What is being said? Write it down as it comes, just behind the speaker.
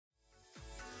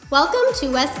Welcome to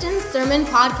Weston's Sermon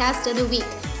Podcast of the Week.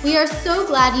 We are so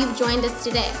glad you've joined us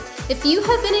today. If you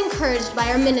have been encouraged by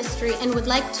our ministry and would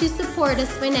like to support us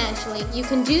financially, you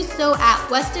can do so at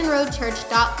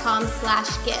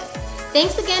westonroadchurch.com/give.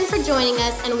 Thanks again for joining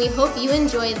us, and we hope you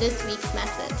enjoy this week's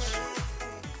message.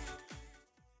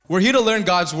 We're here to learn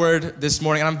God's Word this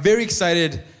morning, and I'm very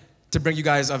excited to bring you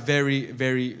guys a very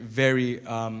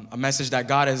a message that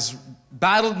God has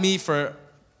battled me for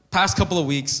past couple of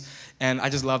weeks, and I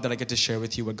just love that I get to share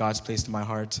with you what God's placed in my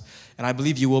heart, and I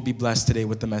believe you will be blessed today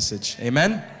with the message.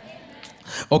 Amen?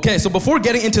 Okay, so before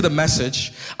getting into the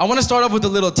message, I want to start off with a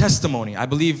little testimony. I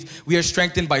believe we are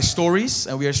strengthened by stories,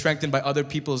 and we are strengthened by other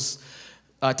people's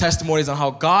testimonies on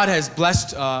how God has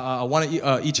blessed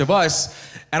each of us,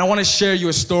 and I want to share you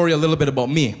a story a little bit about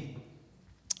me.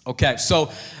 Okay,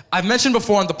 so I've mentioned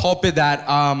before on the pulpit that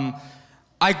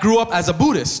I grew up as a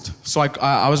Buddhist. So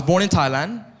I was born in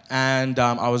Thailand, and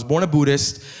I was born a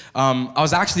Buddhist. I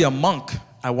was actually a monk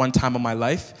at one time of my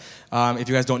life. If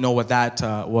you guys don't know what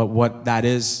that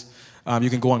is, you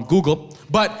can go on Google.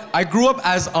 But I grew up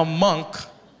as a monk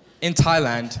in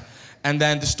Thailand, and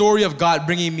then the story of God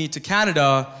bringing me to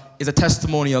Canada is a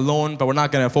testimony alone, but we're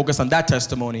not going to focus on that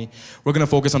testimony. We're going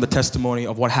to focus on the testimony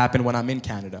of what happened when I'm in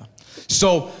Canada.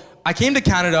 So I came to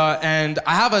Canada, and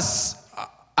I have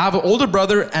an older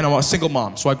brother and a single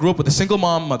mom. So I grew up with a single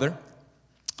mother.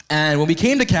 And when we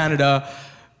came to Canada,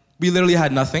 we literally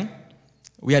had nothing.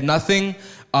 We had nothing.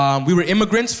 We were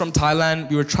immigrants from Thailand.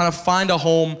 We were trying to find a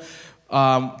home,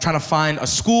 trying to find a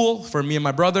school for me and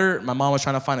my brother. My mom was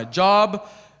trying to find a job.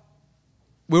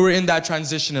 We were in that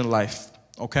transition in life,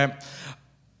 okay?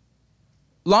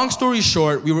 Long story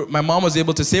short, my mom was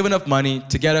able to save enough money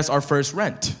to get us our first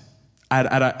rent at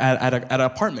an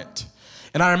apartment.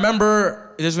 And I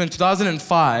remember it was in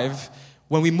 2005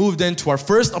 when we moved into our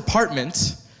first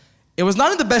apartment. It was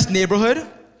not in the best neighborhood,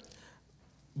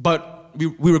 but we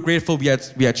were grateful we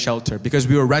had shelter because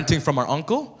we were renting from our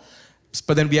uncle,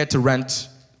 but then we had to rent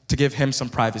to give him some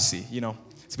privacy, so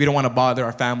we don't want to bother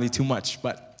our family too much.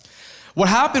 But what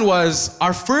happened was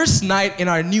our first night in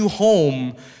our new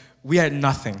home, we had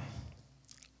nothing.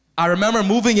 I remember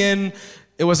moving in.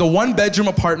 It was a one-bedroom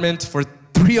apartment for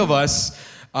 3 of us.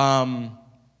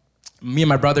 Me and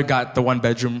my brother got the 1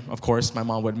 bedroom, of course. My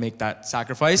mom would make that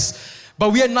sacrifice.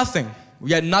 But we had nothing.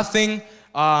 We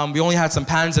only had some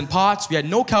pans and pots. We had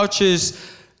no couches,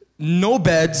 no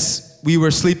beds. We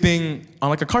were sleeping on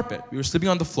like a carpet. We were sleeping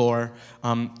on the floor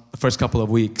the first couple of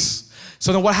weeks.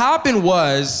 So then what happened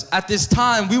was, at this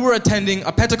time, we were attending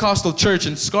a Pentecostal church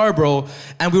in Scarborough,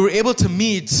 and we were able to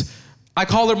meet, I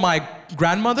call her my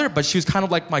grandmother, but she was kind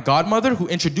of like my godmother who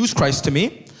introduced Christ to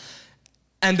me.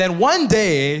 And then one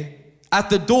day, at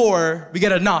the door, we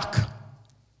get a knock.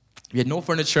 We had no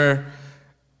furniture,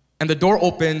 and the door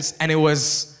opens, and it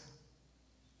was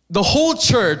the whole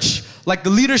church, like the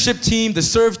leadership team, the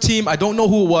serve team. I don't know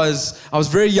who it was. I was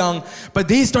very young, but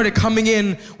they started coming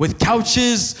in with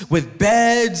couches, with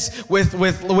beds, with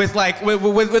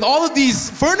all of these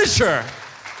furniture.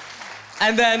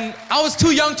 And then I was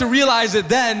too young to realize it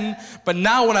then, but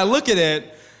now when I look at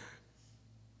it,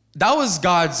 that was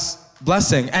God's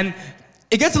blessing. And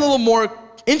it gets a little more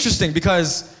interesting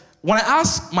because when I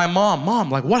asked my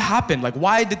mom, like, what happened? Like,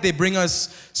 why did they bring us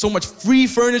so much free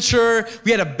furniture?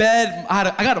 We had a bed.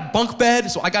 I got a bunk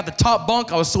bed, so I got the top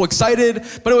bunk. I was so excited,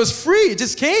 but it was free. It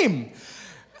just came.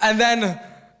 And then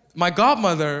my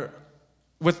godmother,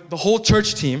 with the whole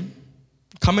church team,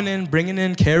 coming in, bringing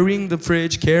in, carrying the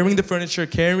fridge, carrying the furniture,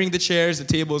 carrying the chairs, the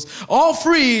tables, all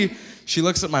free. She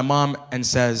looks at my mom and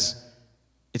says,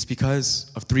 "It's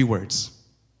because of 3 words.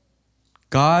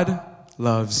 God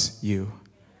loves you.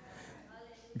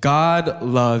 God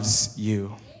loves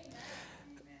you."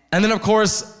 And then, of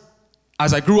course,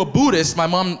 as I grew up Buddhist, my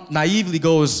mom naively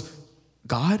goes,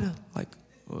 "God? Like,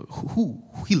 who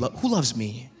loves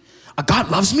me? A God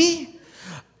loves me?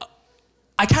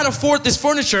 I can't afford this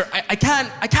furniture. I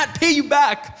can't pay you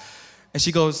back." And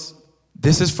she goes,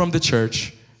 "This is from the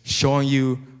church showing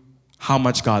you how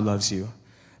much God loves you.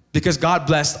 Because God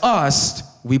blessed us,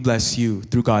 we bless you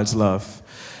through God's love."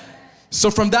 So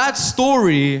from that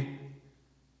story,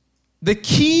 the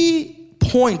key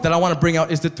point that I want to bring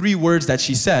out is the 3 words that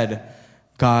she said.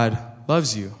 God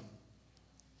loves you.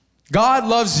 God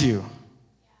loves you.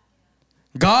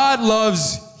 God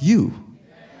loves you.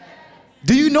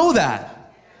 Do you know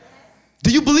that?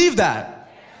 Do you believe that?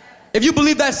 If you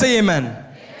believe that, say amen.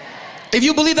 If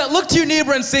you believe that, look to your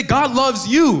neighbor and say, God loves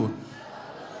you.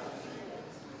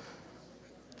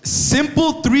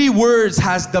 Simple 3 words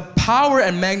has the power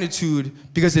and magnitude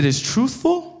because it is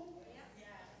truthful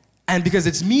and because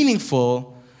it's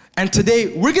meaningful. And today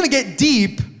we're gonna get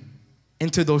deep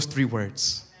into those 3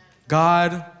 words.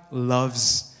 God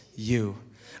loves you.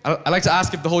 I'd like to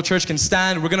ask if the whole church can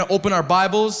stand. We're going to open our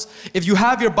Bibles. If you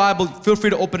have your Bible, feel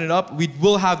free to open it up. We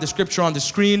will have the scripture on the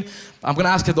screen. I'm going to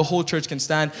ask if the whole church can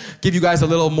stand. Give you guys a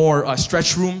little more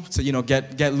stretch room to,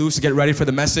 get loose, get ready for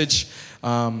the message.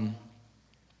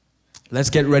 Let's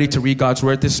get ready to read God's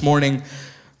word this morning.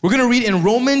 We're going to read in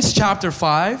Romans chapter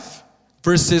 5,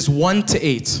 verses 1 to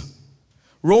 8.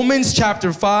 Romans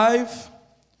chapter 5,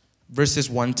 verses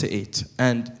 1 to 8.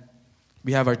 And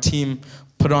we have our team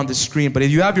put it on the screen. But if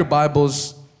you have your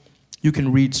Bibles, you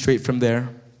can read straight from there.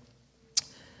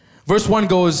 Verse 1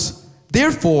 goes,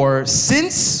 "Therefore,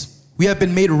 since we have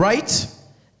been made right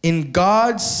in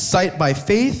God's sight by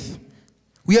faith,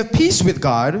 we have peace with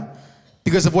God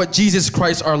because of what Jesus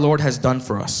Christ our Lord has done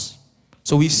for us."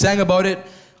 So we've sang about it.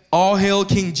 All hail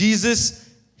King Jesus.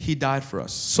 He died for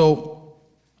us. So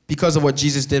because of what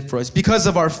Jesus did for us, because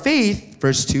of our faith,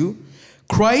 verse 2,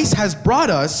 Christ has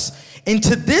brought us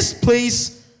into this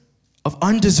place of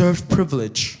undeserved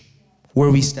privilege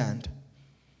where we stand.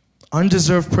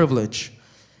 Undeserved privilege.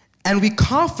 And we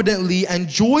confidently and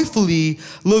joyfully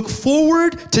look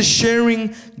forward to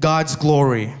sharing God's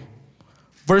glory.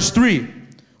 Verse 3,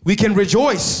 we can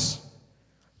rejoice.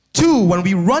 2, when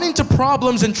we run into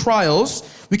problems and trials,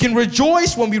 we can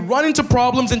rejoice when we run into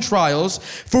problems and trials,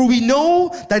 for we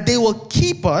know that they will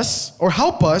keep us or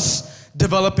help us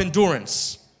develop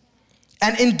endurance.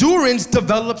 And endurance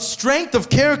develops strength of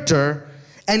character,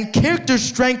 and character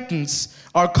strengthens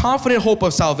our confident hope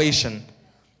of salvation.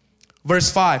 Verse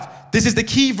 5. This is the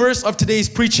key verse of today's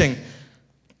preaching.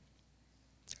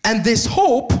 And this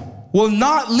hope will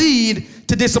not lead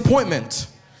to disappointment.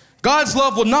 God's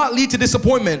love will not lead to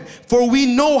disappointment, for we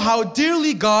know how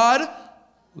dearly God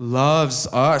loves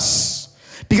us,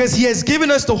 because He has given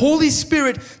us the Holy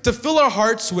Spirit to fill our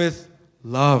hearts with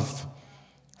love.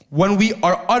 When we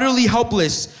are utterly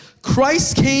helpless,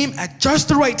 Christ came at just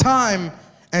the right time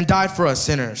and died for us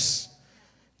sinners.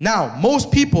 Now,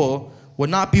 most people would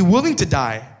not be willing to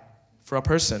die for a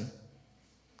person,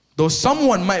 though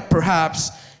someone might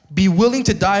perhaps be willing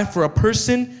to die for a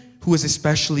person who is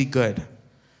especially good.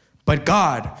 But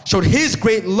God showed His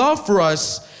great love for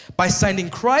us by sending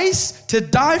Christ to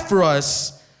die for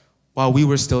us while we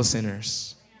were still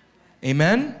sinners.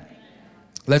 Amen?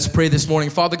 Let's pray this morning.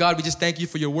 Father God, we just thank You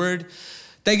for Your word.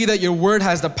 Thank You that Your word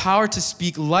has the power to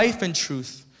speak life and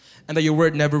truth, and that Your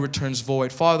word never returns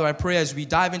void. Father, I pray as we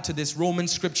dive into this Roman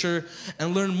scripture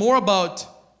and learn more about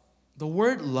the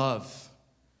word love,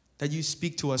 that You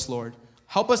speak to us, Lord.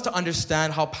 Help us to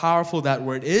understand how powerful that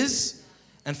word is.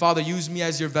 And Father, use me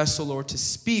as Your vessel, Lord, to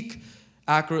speak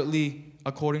accurately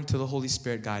according to the Holy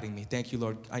Spirit guiding me. Thank You,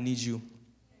 Lord. I need You.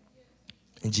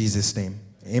 In Jesus' name,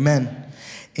 amen.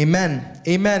 Amen.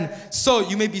 Amen. So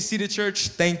you may be seated, church.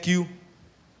 Thank you.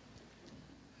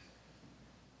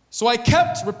 So I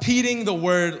kept repeating the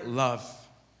word love.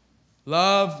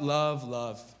 Love, love,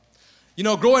 love. You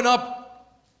know, growing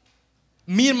up,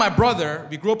 me and my brother,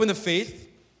 we grew up in the faith,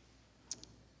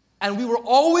 and we were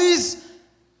always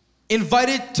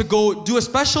invited to go do a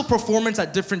special performance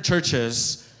at different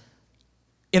churches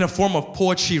in a form of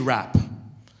poetry rap.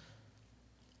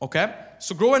 Okay?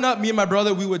 So growing up, me and my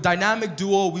brother, we were a dynamic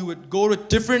duo. We would go to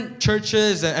different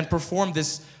churches and perform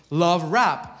this love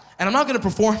rap. And I'm not going to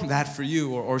perform that for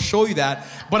you or show you that,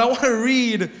 but I want to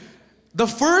read the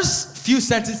first few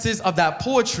sentences of that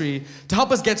poetry to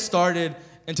help us get started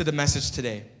into the message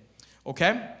today.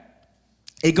 Okay?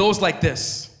 It goes like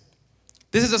this.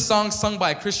 This is a song sung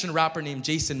by a Christian rapper named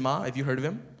Jason Ma, if you heard of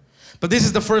him. But this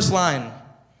is the first line.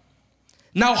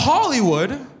 Now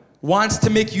Hollywood wants to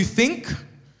make you think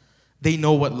they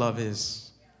know what love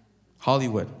is.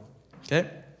 Hollywood, okay?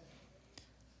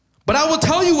 But I will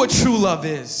tell you what true love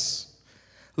is.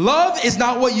 Love is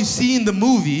not what you see in the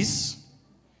movies.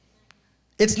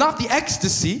 It's not the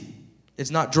ecstasy.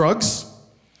 It's not drugs.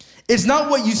 It's not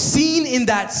what you've seen in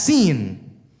that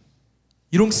scene.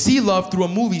 You don't see love through a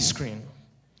movie screen.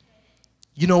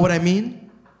 You know what I mean?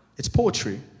 It's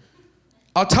poetry.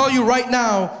 I'll tell you right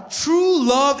now, true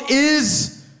love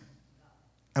is,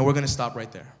 and we're going to stop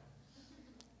right there.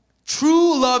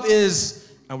 True love is,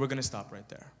 and we're going to stop right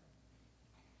there.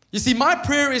 You see, my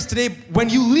prayer is today, when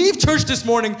you leave church this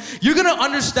morning, you're going to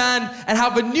understand and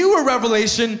have a newer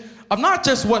revelation of not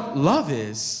just what love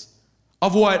is,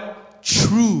 of what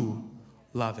true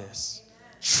love is.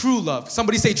 True love.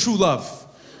 Somebody say true love.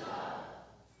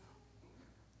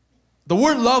 The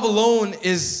word love alone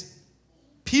is,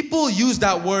 people use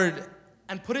that word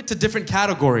and put it to different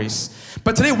categories.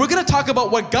 But today we're going to talk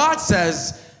about what God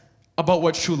says about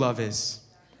what true love is.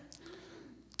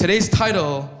 Today's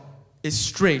title is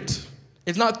straight.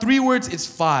 It's not 3 words, it's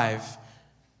 5.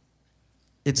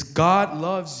 It's God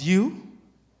loves you,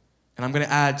 and I'm going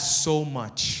to add so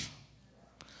much.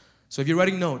 So if you're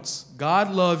writing notes,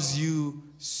 God loves you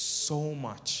so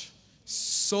much.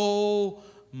 So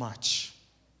much.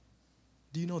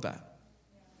 Do you know that?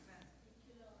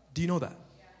 Do you know that?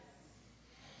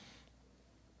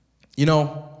 You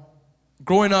know,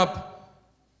 growing up,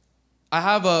 I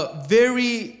have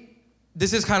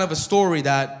this is kind of a story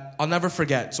that I'll never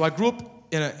forget. So I grew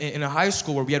up in a high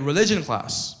school where we had religion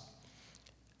class.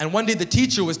 And one day the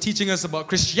teacher was teaching us about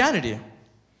Christianity.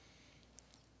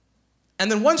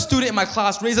 And then one student in my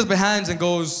class raises their hands and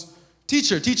goes,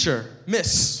 teacher,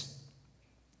 miss,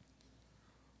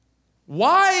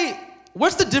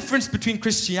 what's the difference between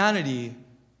Christianity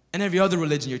and every other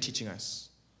religion you're teaching us?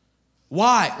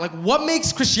 Why? Like, what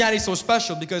makes Christianity so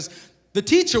special? Because the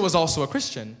teacher was also a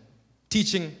Christian,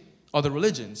 teaching other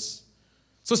religions.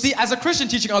 So see, as a Christian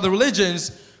teaching other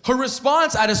religions, her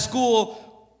response at a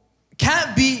school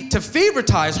can't be to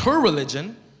favoritize her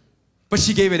religion, but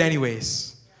she gave it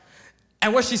anyways.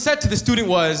 And what she said to the student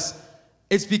was,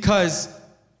 it's because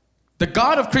the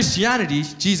God of Christianity,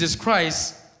 Jesus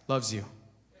Christ, loves you.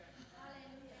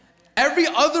 Every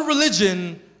other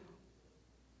religion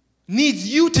needs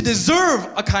you to deserve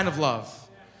a kind of love.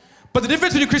 But the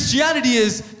difference between Christianity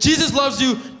is Jesus loves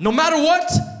you no matter what,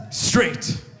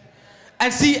 straight.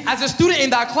 And see, as a student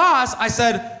in that class, I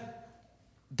said,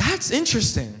 that's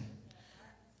interesting.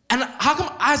 And how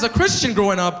come as a Christian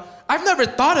growing up, I've never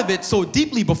thought of it so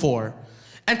deeply before.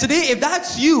 And today, if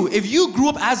that's you, if you grew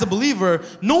up as a believer,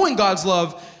 knowing God's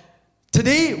love,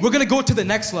 today we're going to go to the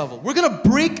next level. We're going to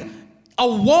break a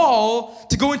wall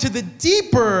to go into the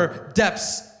deeper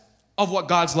depths of what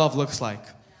God's love looks like.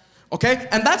 Okay?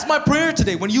 And that's my prayer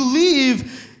today. When you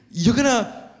leave, you're going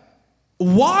to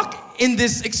walk in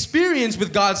this experience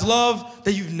with God's love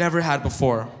that you've never had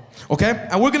before. Okay?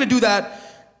 And we're going to do that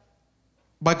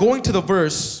by going to the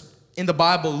verse in the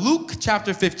Bible, Luke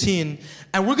chapter 15,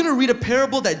 and we're going to read a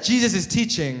parable that Jesus is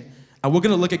teaching, and we're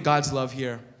going to look at God's love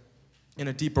here in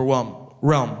a deeper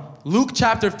realm. Luke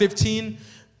chapter 15,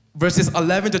 verses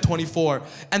 11 to 24.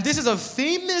 And this is a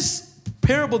famous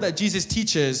parable that Jesus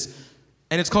teaches,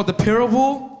 and it's called the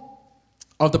parable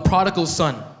of the prodigal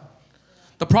son.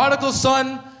 The prodigal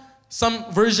son,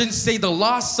 some versions say the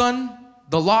lost son,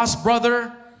 the lost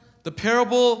brother, the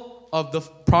parable of the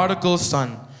prodigal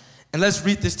son. And let's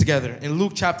read this together in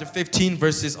Luke chapter 15,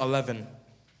 verses 11.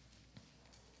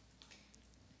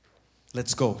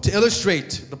 Let's go. To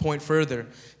illustrate the point further,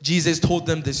 Jesus told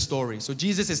them this story. So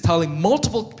Jesus is telling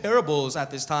multiple parables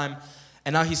at this time,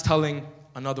 and now he's telling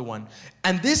another one.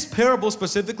 And this parable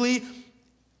specifically,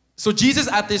 so Jesus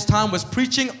at this time was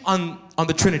preaching on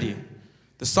the Trinity.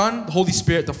 The Son, the Holy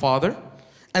Spirit, the Father.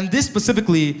 And this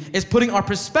specifically is putting our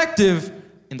perspective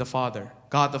in the Father,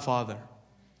 God the Father.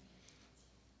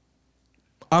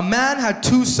 A man had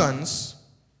 2 sons.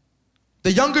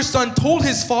 The younger son told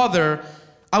his father,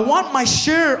 I want my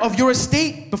share of your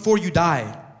estate before you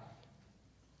die.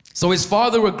 So his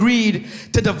father agreed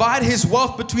to divide his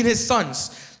wealth between his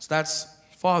sons. So that's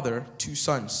father, 2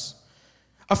 sons.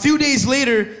 A few days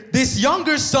later, this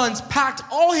younger son packed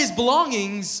all his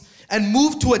belongings and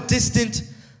moved to a distant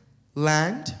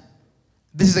land.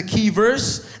 This is a key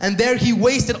verse. And there he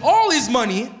wasted all his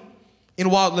money in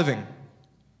wild living.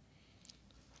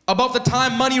 About the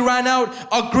time money ran out,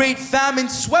 a great famine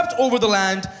swept over the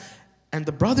land, and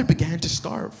the brother began to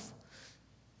starve.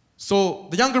 So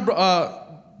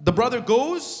the brother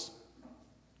goes,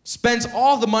 spends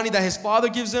all the money that his father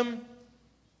gives him.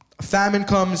 A famine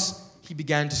comes, he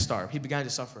began to starve. He began to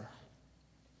suffer.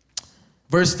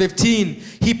 Verse 15,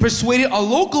 he persuaded a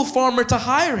local farmer to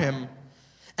hire him,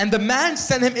 and the man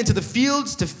sent him into the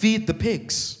fields to feed the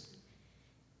pigs.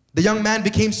 The young man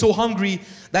became so hungry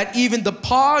that even the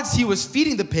pods he was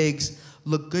feeding the pigs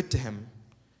looked good to him.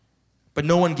 But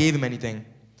no one gave him anything.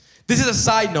 This is a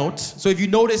side note. So if you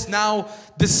notice now,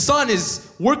 the son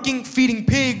is working, feeding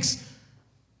pigs,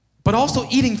 but also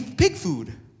eating pig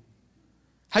food.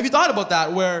 Have you thought about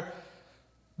that? Where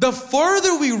the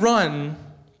further we run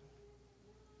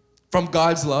from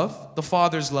God's love, the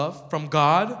Father's love, from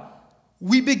God,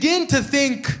 we begin to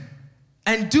think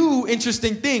and do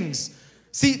interesting things.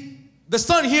 See, the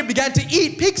son here began to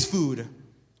eat pig's food.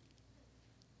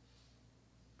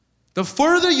 The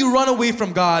further you run away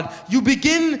from God, you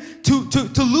begin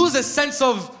to lose a sense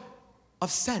of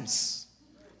sense.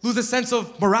 Lose a sense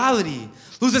of morality.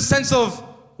 Lose a sense of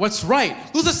what's right.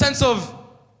 Lose a sense of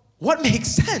what makes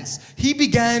sense. He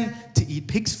began to eat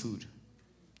pig's food.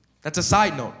 That's a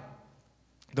side note.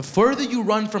 The further you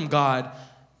run from God,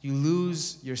 you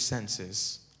lose your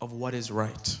senses of what is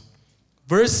right.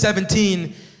 Verse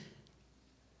 17,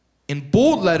 in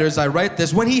bold letters I write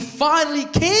this, when he finally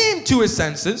came to his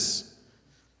senses.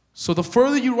 So the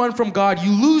further you run from God, you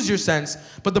lose your sense.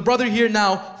 But the brother here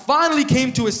now finally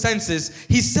came to his senses.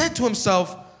 He said to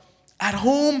himself, at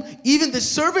home, even the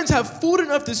servants have food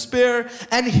enough to spare,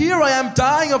 and here I am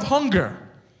dying of hunger.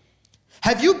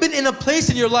 Have you been in a place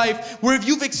in your life where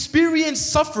you've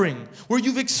experienced suffering, where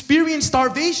you've experienced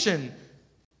starvation,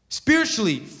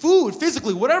 spiritually, food,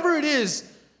 physically, whatever it is,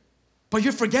 but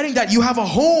you're forgetting that you have a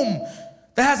home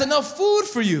that has enough food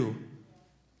for you?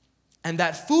 And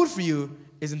that food for you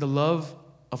is in the love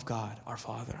of God, our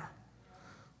Father.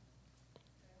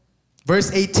 Verse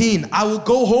 18, I will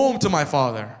go home to my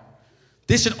Father.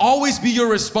 This should always be your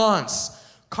response.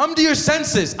 Come to your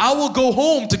senses. I will go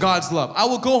home to God's love. I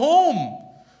will go home.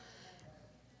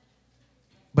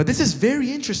 But this is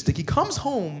very interesting. He comes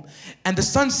home and the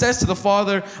son says to the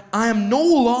father, I am no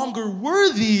longer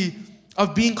worthy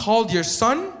of being called your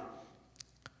son.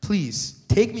 Please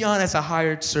take me on as a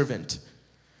hired servant.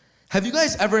 Have you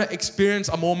guys ever experienced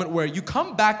a moment where you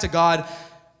come back to God,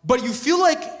 but you feel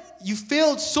like you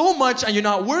failed so much and you're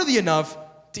not worthy enough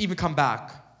to even come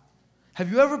back? Have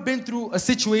you ever been through a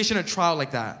situation, a trial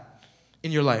like that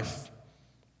in your life?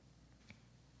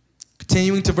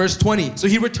 Continuing to verse 20. So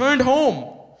he returned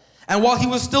home, and while he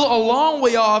was still a long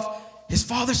way off, his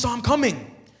father saw him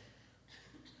coming.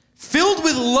 Filled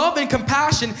with love and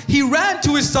compassion, he ran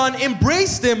to his son,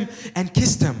 embraced him, and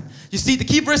kissed him. You see, the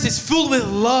key verse is filled with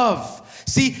love.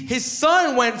 See, his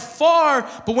son went far,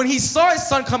 but when he saw his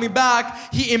son coming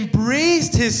back, he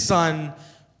embraced his son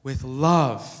with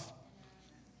love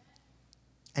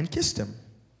and kissed him.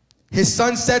 His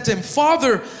son said to him,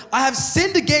 Father, I have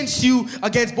sinned against you,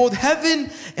 against both heaven,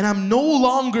 and I'm no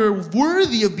longer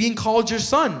worthy of being called your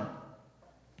son.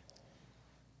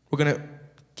 We're going to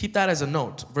keep that as a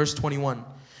note. Verse 21.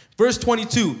 Verse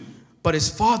 22. But his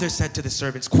father said to the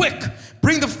servants, quick,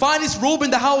 bring the finest robe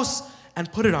in the house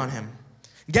and put it on him.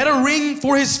 Get a ring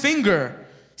for his finger,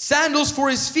 sandals for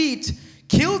his feet.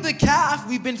 Kill the calf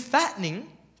we've been fattening.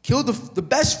 Kill the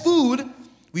best food.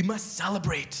 We must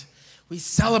celebrate. We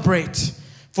celebrate.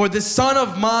 For this son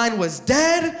of mine was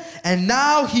dead, and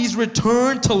now he's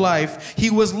returned to life. He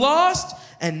was lost,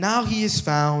 and now he is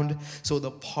found. So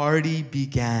the party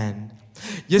began.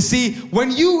 You see, when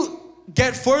you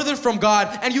get further from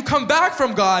God and you come back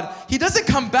from God, He doesn't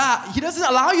come back. He doesn't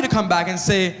allow you to come back and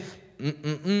say,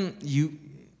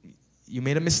 you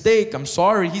made a mistake. I'm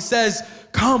sorry. He says,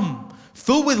 come.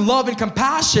 Filled with love and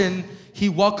compassion, He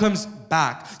welcomes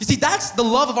back. You see, that's the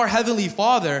love of our Heavenly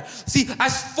Father. See,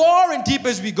 as far and deep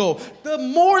as we go, the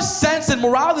more sense and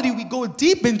morality we go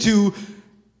deep into,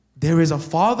 there is a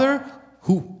Father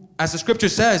who, as the scripture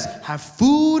says, have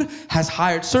food, has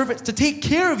hired servants to take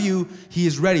care of you. He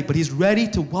is ready, but He's ready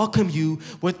to welcome you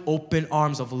with open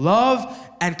arms of love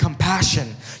and compassion.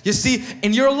 You see,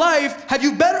 in your life, have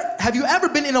you ever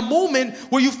been in a moment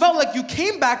where you felt like you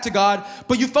came back to God,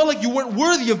 but you felt like you weren't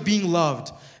worthy of being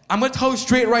loved? I'm going to tell you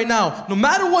straight right now, no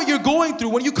matter what you're going through,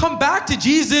 when you come back to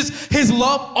Jesus, His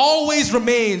love always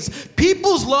remains.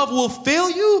 People's love will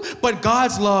fail you, but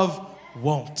God's love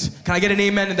won't. Can I get an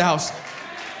amen in the house?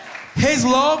 His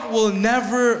love will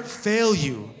never fail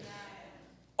you.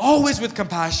 Always with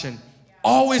compassion,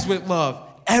 always with love,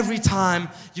 every time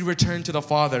you return to the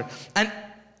Father. And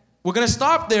we're going to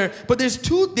stop there, but there's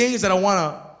two things that I want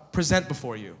to present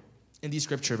before you in these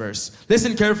scripture verse.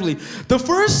 Listen carefully. The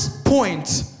first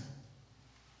point,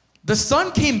 the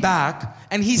son came back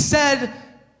and he said,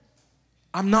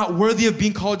 I'm not worthy of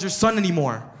being called your son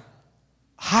anymore.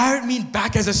 Hired me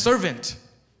back as a servant.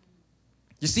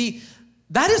 You see,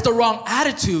 that is the wrong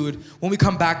attitude when we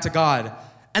come back to God.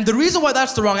 And the reason why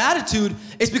that's the wrong attitude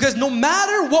is because no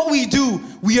matter what we do,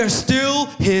 we are still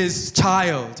His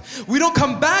child. We don't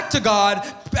come back to God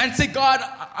and say, God,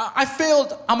 I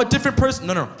failed. I'm a different person.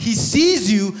 No. He sees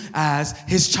you as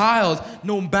His child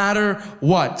no matter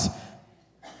what.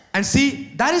 And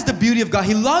see, that is the beauty of God.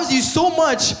 He loves you so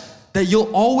much that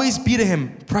you'll always be to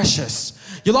Him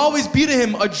precious. You'll always be to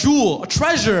Him a jewel, a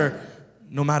treasure,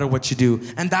 no matter what you do.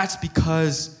 And that's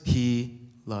because He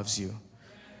loves you.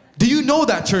 Do you know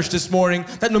that, church, this morning?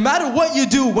 That no matter what you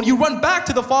do, when you run back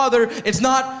to the Father, it's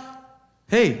not,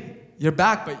 hey, you're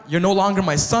back, but you're no longer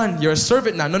my son. You're a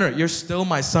servant now. No, you're still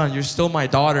my son. You're still my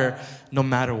daughter, no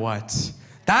matter what.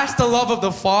 That's the love of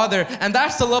the Father, and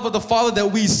that's the love of the Father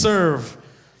that we serve.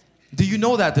 Do you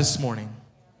know that this morning?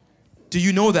 Do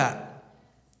you know that?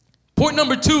 Point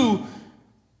number 2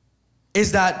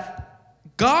 is that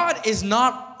God is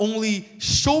not only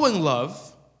showing love,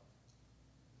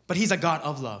 but He's a God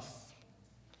of love.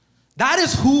 That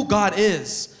is who God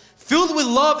is. filled with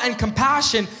love and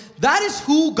compassion. That is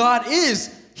who God is.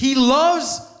 He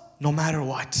loves no matter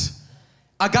what.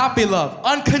 Agape love,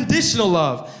 unconditional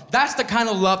love. That's the kind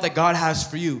of love that God has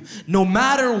for you. No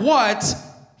matter what,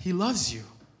 He loves you.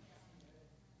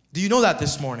 Do you know that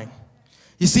this morning?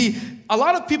 You see, a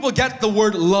lot of people get the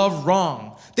word love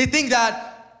wrong. They think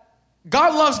that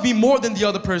God loves me more than the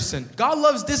other person. God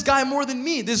loves this guy more than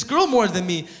me, this girl more than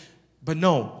me. But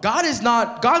no, God's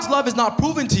love is not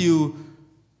proven to you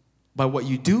by what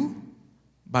you do,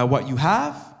 by what you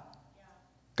have.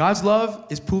 God's love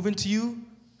is proven to you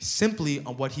simply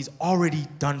on what He's already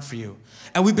done for you.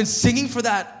 And we've been singing for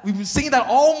that. We've been singing that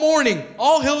all morning.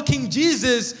 All hail King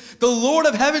Jesus, the Lord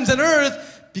of heavens and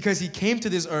earth, because He came to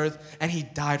this earth and He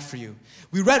died for you.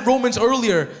 We read Romans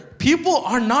earlier. People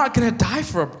are not going to die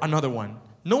for another one.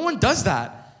 No one does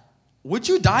that. Would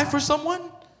you die for someone?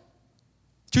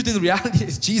 Truth in the reality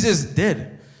is Jesus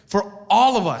did for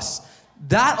all of us.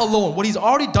 That alone, what He's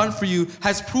already done for you,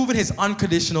 has proven His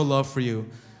unconditional love for you.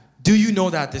 Do you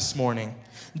know that this morning?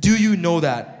 Do you know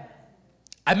that?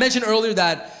 I mentioned earlier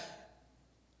that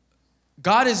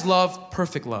God is love,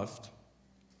 perfect love.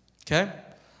 Okay?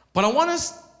 But I want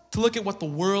us to look at what the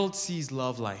world sees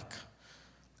love like.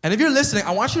 And if you're listening,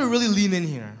 I want you to really lean in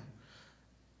here.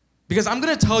 Because I'm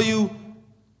going to tell you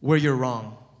where you're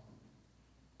wrong.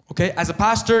 Okay? As a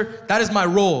pastor, that is my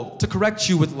role, to correct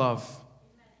you with love.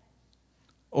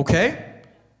 Okay?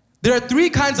 There are 3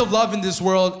 kinds of love in this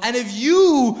world, and if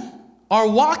you are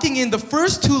walking in the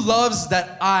first 2 loves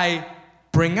that I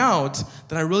bring out,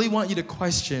 then I really want you to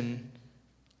question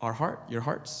your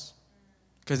hearts.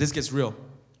 Because this gets real.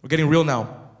 We're getting real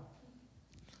now.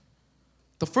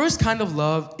 The first kind of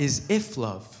love is if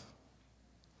love.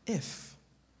 If.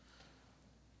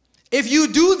 If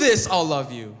you do this, I'll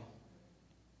love you.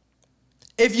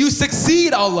 If you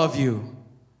succeed, I'll love you.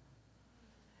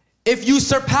 If you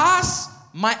surpass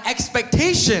my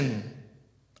expectation,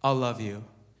 I'll love you.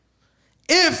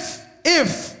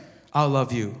 If I'll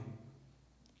love you.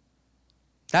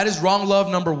 That is wrong love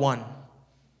number 1.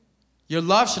 Your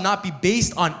love should not be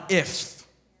based on if.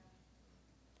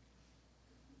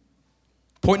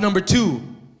 Point number 2,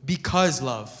 because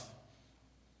love.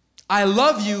 I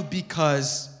love you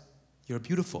because you're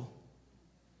beautiful.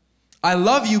 I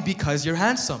love you because you're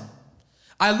handsome.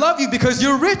 I love you because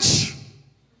you're rich.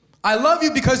 I love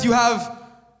you because you have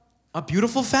a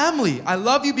beautiful family. I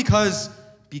love you because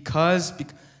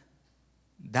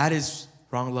that is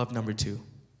wrong love number 2.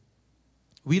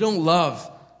 We don't love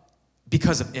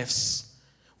because of ifs.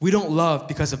 We don't love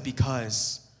because of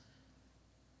because.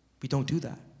 We don't do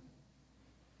that.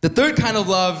 The third kind of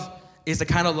love is the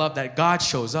kind of love that God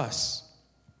shows us.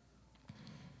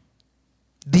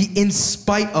 The in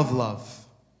spite of love.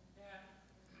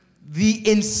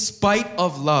 The in spite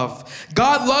of love.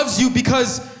 God loves you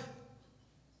because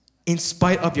in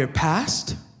spite of your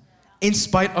past, in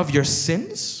spite of your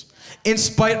sins, in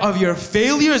spite of your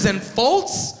failures and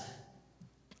faults,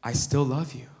 I still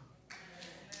love you.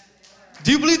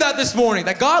 Do you believe that this morning?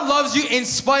 That God loves you in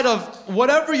spite of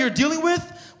whatever you're dealing with,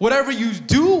 whatever you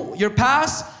do, your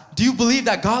past? Do you believe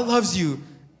that God loves you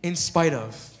in spite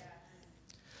of?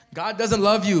 God doesn't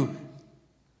love you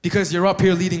because you're up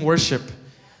here leading worship.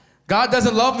 God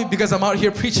doesn't love me because I'm out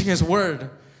here preaching His word.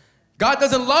 God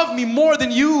doesn't love me more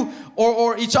than you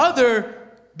or each other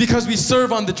because we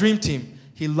serve on the dream team.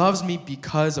 He loves me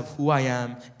because of who I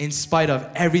am in spite of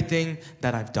everything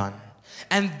that I've done.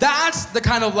 And that's the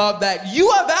kind of love that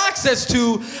you have access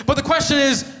to. But the question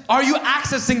is, are you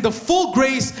accessing the full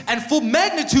grace and full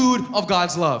magnitude of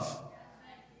God's love?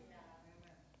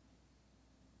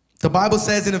 The Bible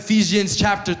says in Ephesians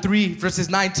chapter 3, verses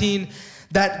 19,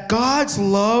 that God's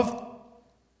love,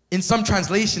 in some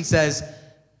translation says,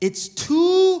 it's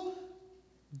too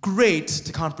great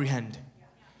to comprehend.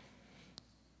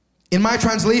 In my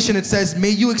translation, it says, may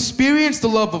you experience the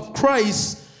love of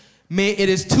Christ. May it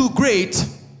is too great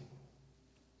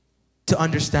to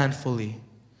understand fully.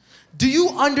 Do you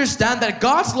understand that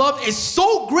God's love is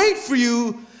so great for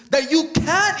you that you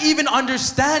can't even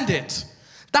understand it?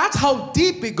 That's how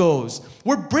deep it goes.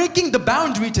 We're breaking the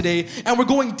boundary today, and we're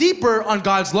going deeper on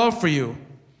God's love for you.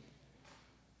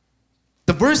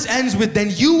 The verse ends with, then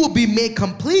you will be made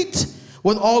complete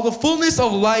with all the fullness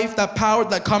of life, that power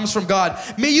that comes from God.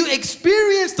 May you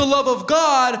experience the love of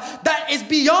God that is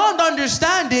beyond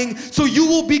understanding, so you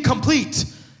will be complete.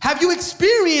 Have you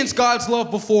experienced God's love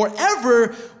before,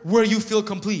 ever, where you feel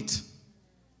complete?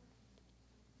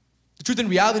 The truth and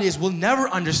reality is we'll never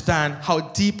understand how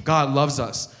deep God loves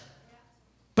us.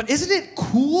 But isn't it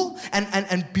cool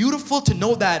and beautiful to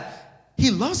know that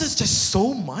He loves us just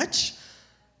so much?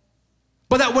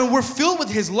 But that when we're filled with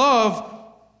His love,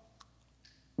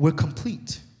 we're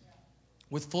complete.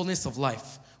 With fullness of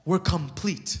life, we're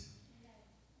complete.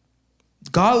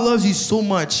 God loves you so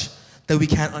much that we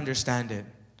can't understand it.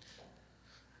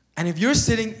 And if you're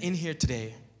sitting in here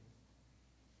today,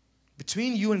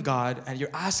 between you and God, and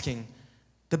you're asking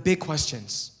the big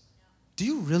questions, do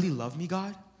you really love me,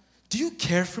 God? Do you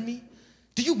care for me?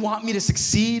 Do you want me to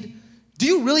succeed? Do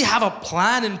you really have a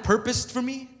plan and purpose for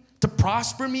me, to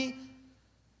prosper me?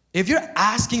 If you're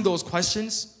asking those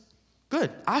questions, good,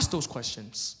 ask those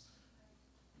questions.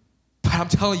 But I'm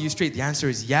telling you straight, the answer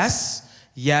is yes,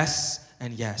 yes,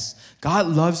 and yes. God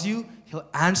loves you. He'll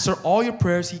answer all your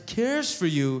prayers. He cares for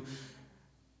you.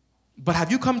 But have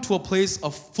you come to a place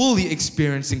of fully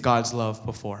experiencing God's love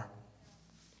before?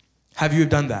 Have you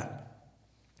done that?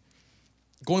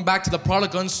 Going back to the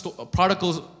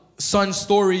prodigal son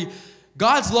story,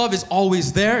 God's love is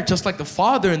always there, just like the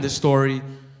father in this story,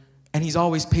 and he's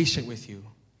always patient with you.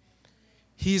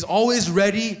 He's always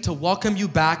ready to welcome you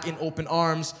back in open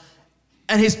arms,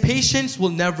 and his patience will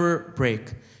never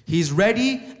break. He's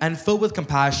ready and filled with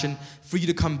compassion for you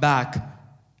to come back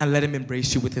and let him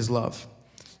embrace you with his love.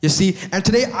 You see, and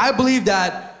today I believe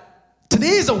that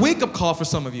today is a wake-up call for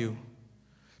some of you.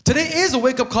 Today is a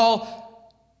wake-up call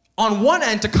on one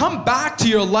end to come back to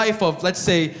your life of, let's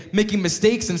say, making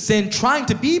mistakes and sin, trying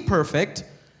to be perfect,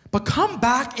 but come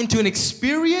back into an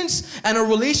experience and a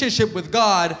relationship with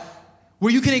God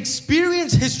where you can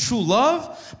experience his true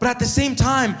love, but at the same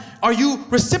time, are you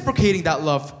reciprocating that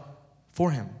love for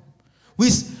him? We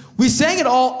sang it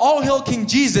all Hail King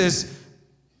Jesus.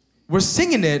 We're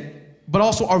singing it, but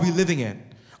also are we living it?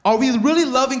 Are we really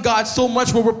loving God so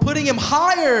much where we're putting him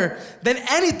higher than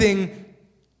anything,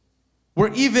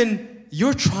 where even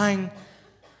you're trying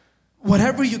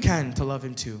whatever you can to love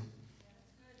him too?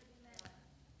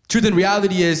 Truth and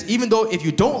reality is, even though if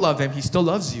you don't love him, he still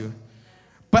loves you.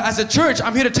 But as a church,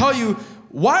 I'm here to tell you,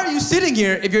 why are you sitting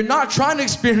here if you're not trying to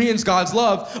experience God's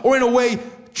love, or in a way,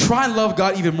 try and love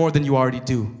God even more than you already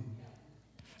do?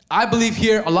 I believe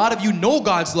here, a lot of you know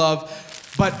God's love,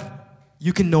 but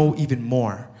you can know even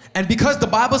more. And because the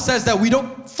Bible says that we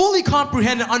don't fully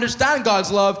comprehend and understand God's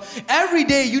love, every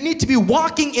day you need to be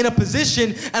walking in a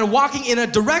position and walking in a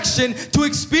direction to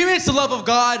experience the love of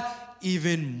God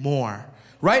even more.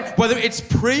 Right? Whether it's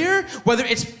prayer, whether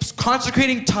it's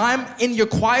consecrating time in your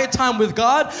quiet time with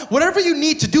God, whatever you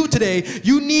need to do today,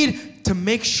 you need to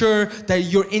make sure that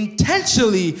you're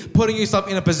intentionally putting yourself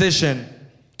in a position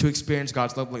to experience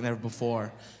God's love like never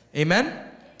before. Amen?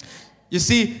 You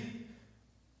see,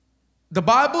 the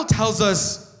Bible tells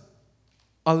us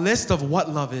a list of what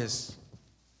love is.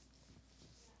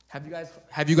 Have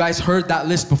you guys heard that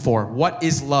list before? What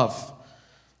is love?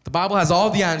 The Bible has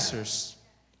all the answers.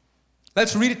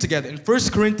 Let's read it together in 1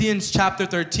 Corinthians chapter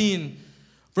 13,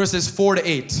 verses 4 to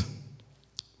 8.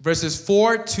 Verses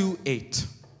 4 to 8.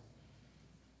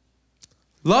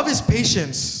 Love is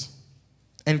patience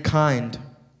and kind.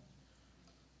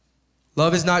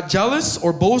 Love is not jealous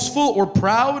or boastful or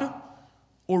proud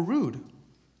or rude.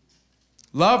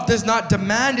 Love does not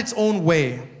demand its own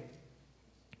way.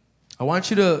 I want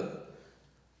you to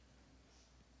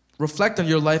reflect on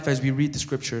your life as we read the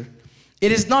scripture.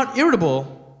 It is not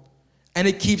irritable, and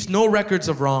it keeps no records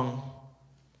of wrong.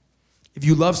 If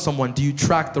you love someone, do you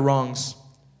track the wrongs?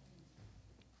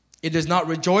 It does not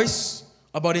rejoice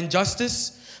about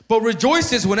injustice, but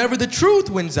rejoices whenever the truth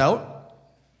wins out.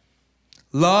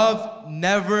 Love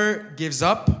never gives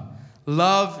up.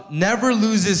 Love never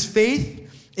loses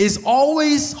faith, is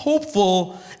always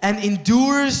hopeful, and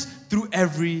endures through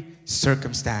every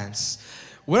circumstance.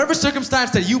 Whatever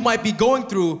circumstance that you might be going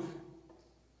through,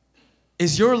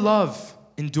 is your love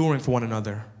enduring for one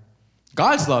another?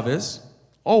 God's love is,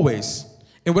 always.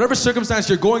 In whatever circumstance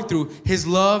you're going through, his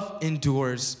love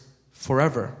endures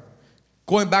forever.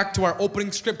 Going back to our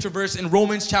opening scripture verse in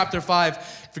Romans chapter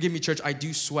 5. Forgive me, church, I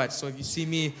do sweat. So if you see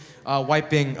me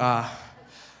wiping,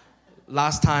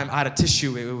 last time I had a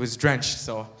tissue, it was drenched.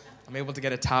 So I'm able to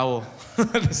get a towel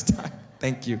this time.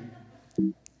 Thank you.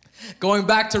 Going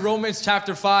back to Romans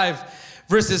chapter 5,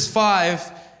 verses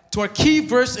 5, to our key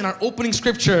verse in our opening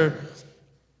scripture.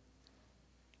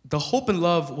 The hope and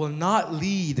love will not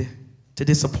lead to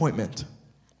disappointment.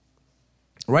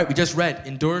 Right? We just read,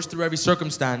 endures through every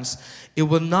circumstance. It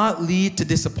will not lead to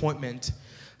disappointment.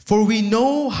 For we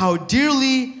know how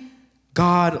dearly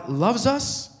God loves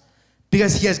us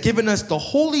because he has given us the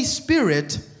Holy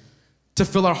Spirit to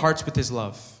fill our hearts with his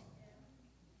love.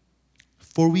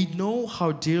 For we know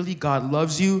how dearly God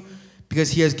loves you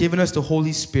because he has given us the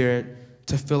Holy Spirit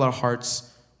to fill our hearts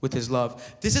with his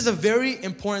love. This is a very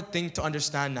important thing to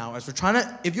understand now.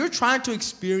 If you're trying to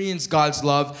experience God's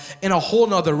love in a whole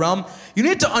nother realm, you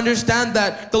need to understand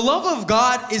that the love of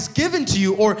God is given to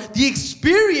you, or the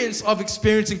experience of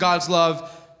experiencing God's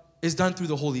love is done through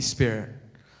the Holy Spirit.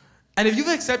 And if you've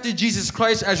accepted Jesus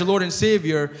Christ as your Lord and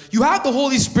Savior, you have the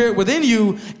Holy Spirit within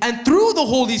you, and through the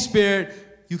Holy Spirit,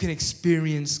 you can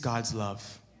experience God's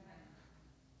love.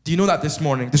 Do you know that this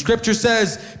morning? The scripture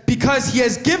says, because he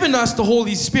has given us the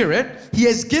Holy Spirit, he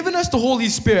has given us the Holy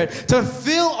Spirit to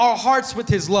fill our hearts with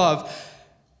his love.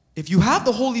 If you have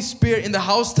the Holy Spirit in the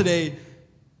house today,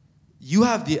 you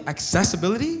have the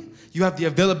accessibility, you have the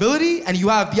availability, and you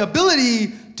have the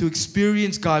ability to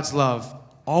experience God's love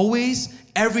always,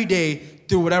 every day,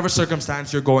 through whatever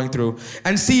circumstance you're going through.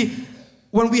 And see,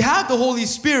 when we have the Holy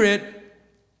Spirit,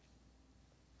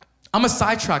 I'm going to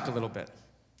sidetrack a little bit.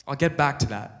 I'll get back to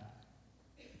that.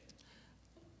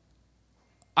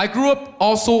 I grew up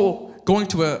also going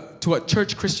to a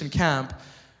church Christian camp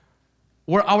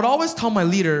where I would always tell my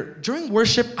leader, during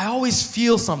worship, I always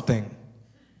feel something.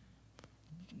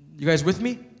 You guys with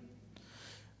me?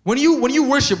 When you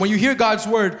worship, when you hear God's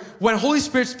word, when Holy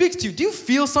Spirit speaks to you, do you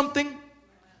feel something?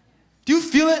 Do you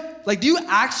feel it? Like, do you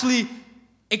actually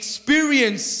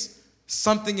experience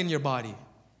something in your body?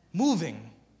 Moving.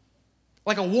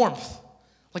 Like a warmth.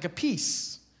 Like a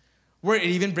peace, where it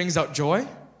even brings out joy.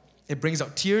 It brings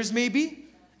out tears maybe.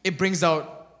 It brings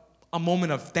out a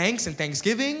moment of thanks and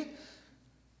thanksgiving.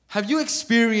 Have you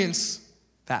experienced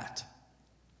that?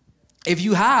 If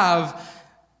you have,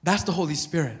 that's the Holy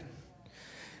Spirit.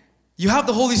 You have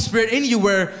the Holy Spirit in you,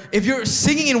 where if you're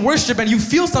singing in worship and you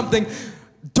feel something,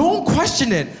 don't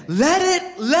question it. Let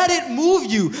it move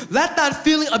you. Let that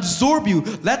feeling absorb you.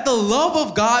 Let the love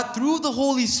of God through the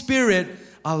Holy Spirit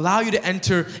allow you to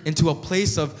enter into a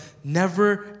place of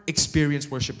never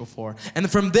experienced worship before. And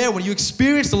from there, when you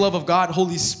experience the love of God,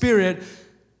 Holy Spirit,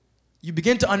 you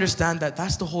begin to understand that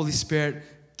that's the Holy Spirit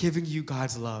giving you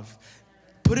God's love.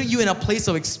 Putting you in a place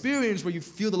of experience where you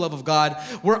feel the love of God,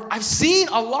 where I've seen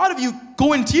a lot of you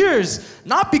go in tears,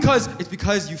 it's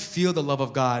because you feel the love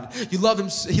of God. You love him,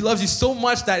 he loves you so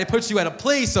much that it puts you at a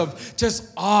place of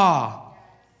just awe.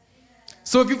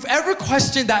 So if you've ever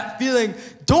questioned that feeling,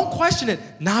 don't question it.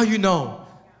 Now you know.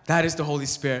 That is the Holy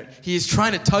Spirit. He is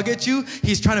trying to tug at you.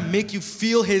 He's trying to make you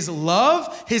feel his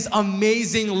love, his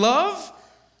amazing love.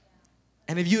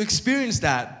 And if you experience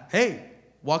that, hey,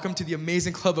 welcome to the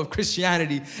amazing club of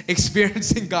Christianity,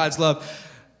 experiencing God's love.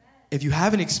 If you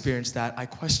haven't experienced that, I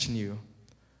question you.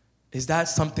 Is that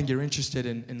something you're interested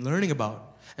in learning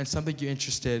about, and something you're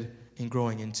interested in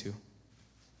growing into?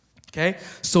 Okay?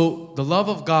 So the love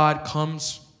of God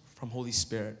comes from Holy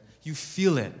Spirit. You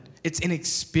feel it. It's an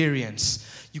experience.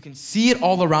 You can see it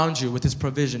all around you with his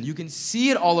provision. You can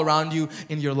see it all around you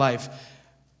in your life.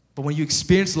 But when you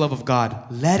experience the love of God,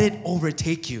 let it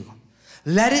overtake you.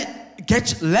 Let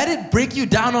it break you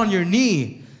down on your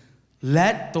knee.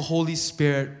 Let the Holy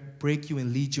Spirit break you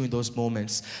and lead you in those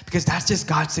moments. Because that's just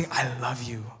God saying, I love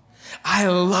you. I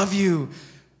love you.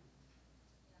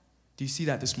 Do you see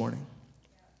that this morning?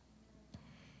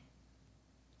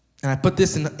 And I put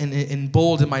this in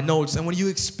bold in my notes. And when you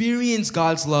experience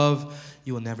God's love,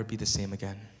 you will never be the same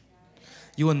again.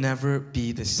 You will never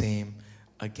be the same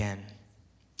again.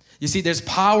 You see, there's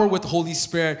power with the Holy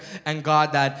Spirit and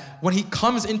God, that when he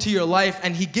comes into your life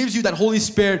and he gives you that Holy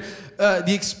Spirit,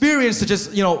 the experience to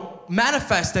just,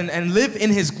 manifest and live in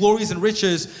his glories and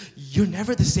riches, you're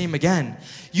never the same again.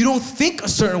 You don't think a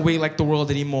certain way like the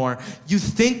world anymore. You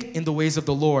think in the ways of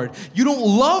the Lord. You don't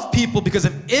love people because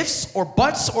of ifs or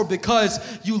buts, or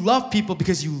because you love people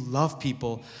because you love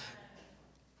people.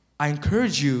 I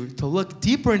encourage you to look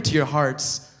deeper into your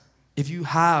hearts. If you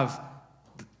have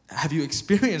you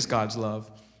experienced God's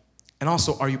love? And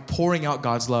also, are you pouring out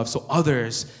God's love so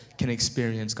others can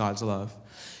experience God's love?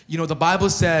 The Bible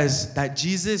says that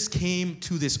Jesus came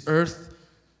to this earth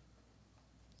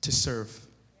to serve,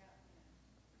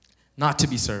 not to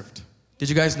be served. Did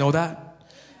you guys know that?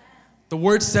 The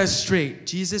word says straight,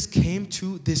 Jesus came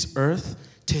to this earth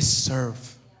to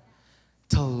serve,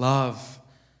 to love,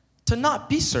 to not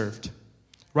be served,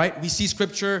 right? We see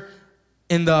scripture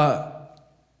in the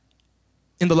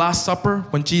Last Supper,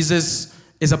 when Jesus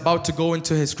is about to go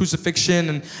into his crucifixion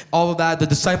and all of that. The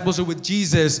disciples are with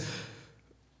Jesus.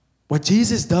 What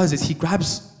Jesus does is he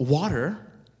grabs water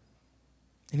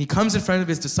and he comes in front of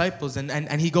his disciples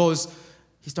and he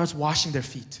starts washing their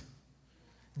feet.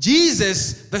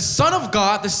 Jesus, the Son of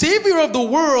God, the Savior of the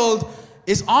world,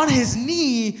 is on his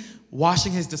knee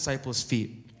washing his disciples'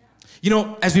 feet.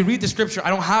 As we read the scripture, I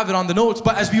don't have it on the notes,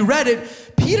 but as we read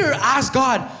it, Peter asked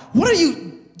God,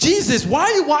 Jesus, why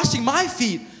are you washing my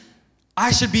feet?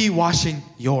 I should be washing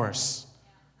yours.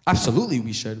 Absolutely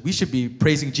we should. We should be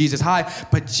praising Jesus high.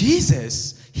 But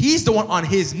Jesus, he's the one on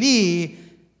his knee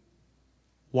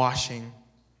washing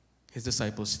his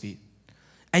disciples' feet.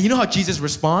 And you know how Jesus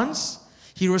responds?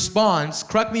 He responds,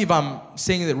 correct me if I'm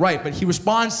saying it right, but he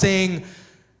responds saying,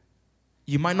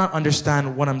 you might not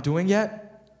understand what I'm doing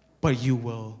yet, but you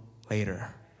will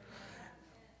later.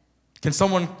 Can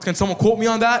someone quote me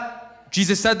on that?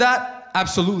 Jesus said that?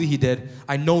 Absolutely he did.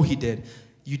 I know he did.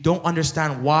 You don't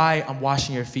understand why I'm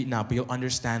washing your feet now, but you'll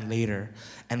understand later.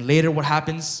 And later what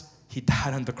happens? He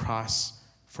died on the cross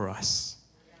for us.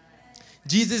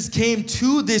 Jesus came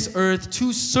to this earth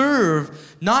to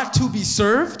serve, not to be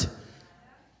served.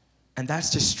 And that's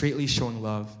just straightly showing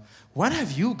love. When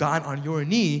have you gotten on your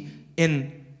knee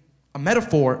in a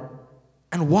metaphor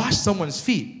and washed someone's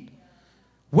feet?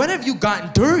 When have you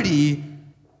gotten dirty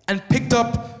and picked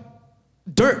up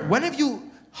dirt? When have you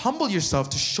humbled yourself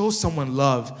to show someone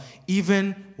love,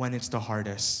 even when it's the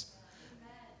hardest?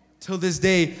 Till this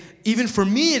day, even for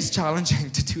me, it's challenging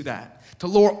to do that, to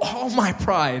lower all my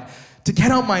pride, to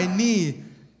get on my knee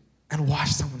and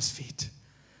wash someone's feet.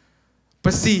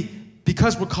 But see,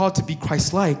 because we're called to be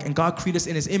Christ-like and God created us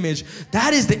in his image,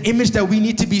 that is the image that we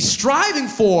need to be striving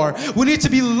for. We need to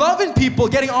be loving people,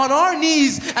 getting on our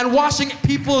knees and washing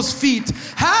people's feet.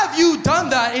 Have you done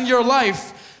that in your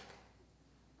life?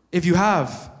 If you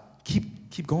have,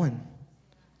 keep going.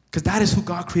 Because that is who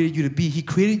God created you to be. He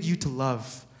created you to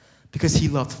love because he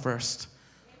loved first.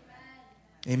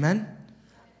 Amen?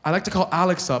 I'd like to call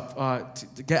Alex up,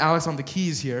 to get Alex on the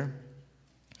keys here.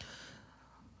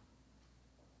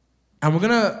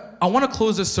 And I want to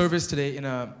close this service today in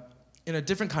a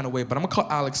different kind of way, but I'm going to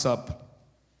call Alex up.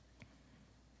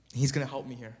 He's going to help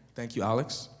me here. Thank you,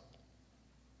 Alex.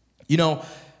 You know,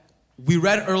 we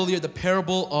read earlier the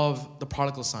parable of the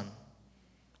prodigal son,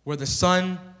 where the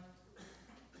son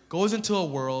goes into a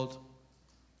world,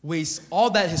 wastes all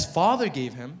that his father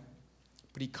gave him,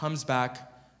 but he comes back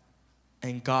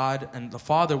and God and the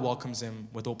Father welcomes him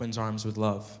with open arms, with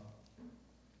love.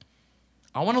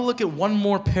 I want to look at one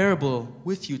more parable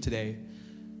with you today.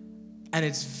 And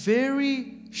it's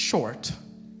very short,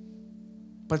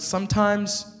 but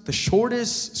sometimes the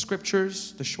shortest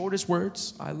scriptures, the shortest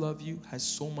words, I love you, has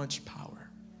so much power.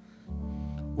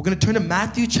 We're going to turn to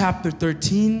Matthew chapter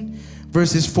 13,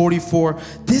 verses 44.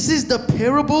 This is the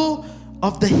parable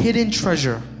of the hidden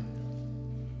treasure.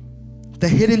 The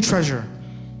hidden treasure.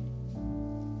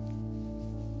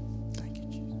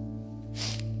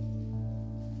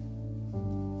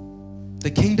 The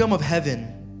kingdom of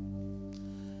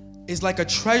heaven is like a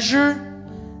treasure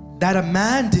that a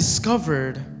man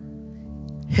discovered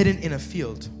hidden in a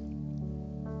field.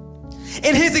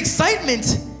 In his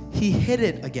excitement, he hid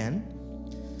it again,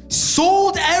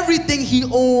 sold everything he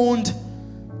owned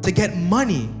to get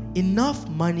money, enough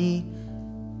money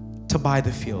to buy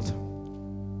the field.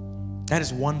 That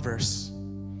is one verse.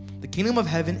 The kingdom of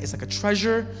heaven is like a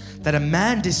treasure that a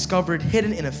man discovered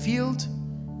hidden in a field.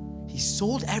 He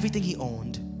sold everything he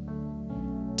owned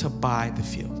to buy the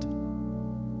field.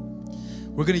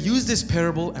 We're going to use this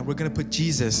parable and we're going to put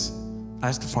Jesus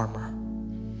as the farmer.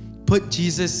 Put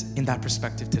Jesus in that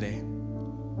perspective today.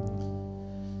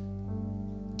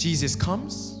 Jesus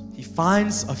comes, he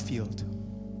finds a field.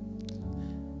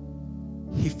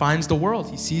 He finds the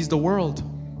world, he sees the world.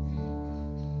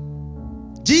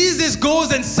 Jesus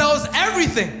goes and sells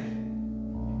everything.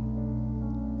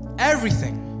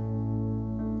 Everything.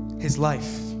 His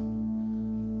life,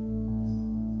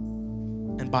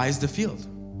 and buys the field.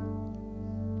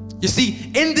 You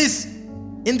see, in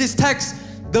this text,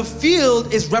 the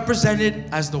field is represented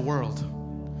as the world.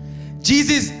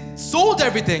 Jesus sold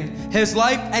everything, his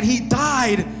life, and he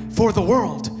died for the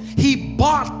world. He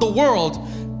bought the world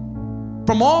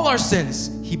from all our sins.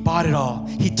 He bought it all.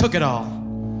 He took it all.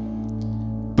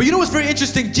 But you know what's very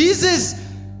interesting? Jesus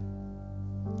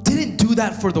didn't do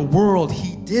that for the world.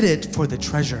 He did it for the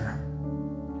treasure.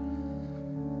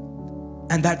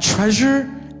 And that treasure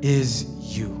is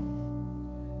you.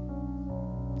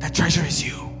 That treasure is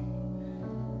you.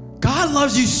 God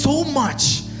loves you so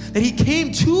much that he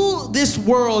came to this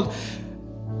world,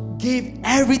 gave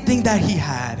everything that he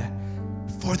had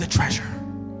for the treasure.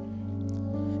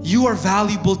 You are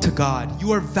valuable to God.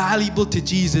 You are valuable to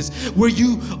Jesus, where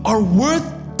you are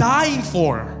worth dying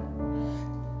for.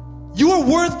 You are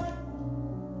worth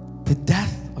the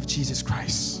death of Jesus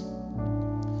Christ.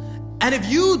 And if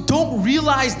you don't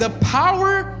realize the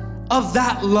power of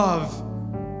that love,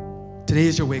 today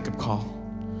is your wake-up call.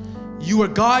 You are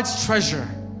God's treasure.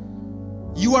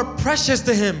 You are precious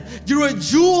to him. You're a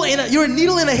jewel you're a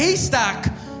needle in a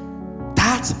haystack.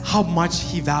 That's how much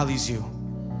he values you.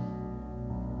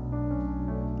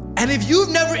 And if you've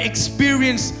never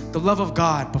experienced the love of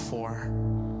God before,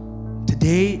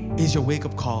 today is your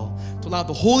wake-up call to allow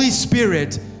the Holy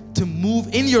Spirit to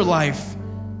move in your life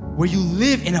where you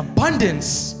live in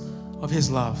abundance of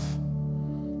His love.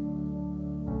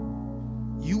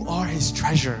 You are His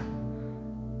treasure.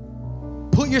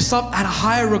 Put yourself at a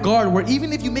higher regard where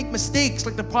even if you make mistakes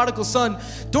like the prodigal son,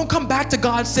 don't come back to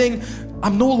God saying,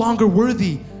 I'm no longer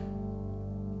worthy.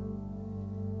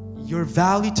 Your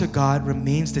value to God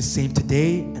remains the same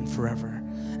today and forever.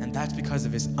 And that's because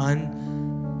of His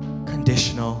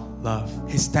unconditional love,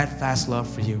 His steadfast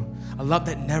love for you, a love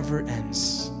that never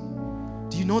ends.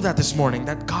 Do you know that this morning?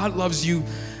 That God loves you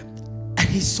and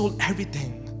He sold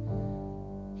everything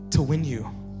to win you.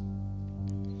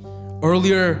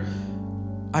 Earlier,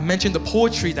 I mentioned the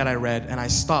poetry that I read and I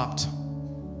stopped.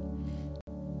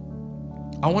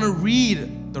 I want to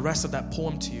read the rest of that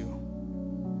poem to you.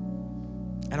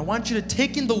 And I want you to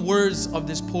take in the words of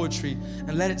this poetry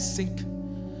and let it sink.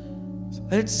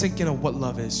 Let it sink in on what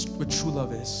love is, what true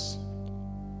love is.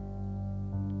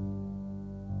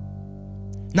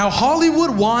 Now,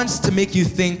 Hollywood wants to make you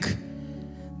think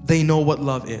they know what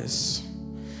love is.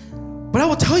 But I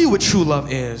will tell you what true love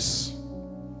is.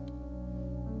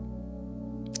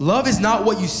 Love is not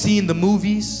what you see in the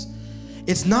movies.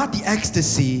 It's not the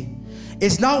ecstasy.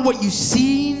 It's not what you've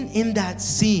seen in that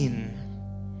scene.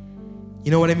 You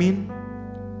know what I mean?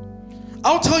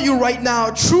 I'll tell you right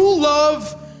now, true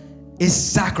love is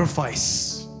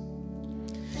sacrifice.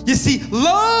 You see,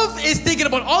 love is thinking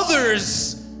about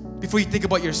others before you think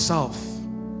about yourself.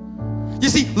 You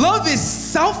see, love is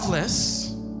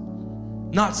selfless,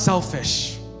 not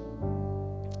selfish.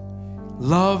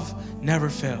 Love never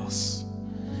fails.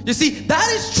 You see, that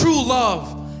is true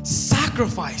love,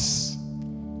 sacrifice.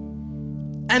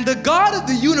 And the God of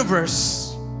the universe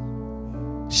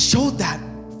showed that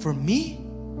for me,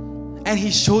 and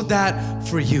He showed that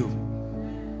for you.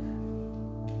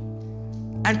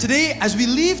 And today, as we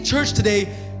leave church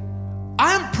today,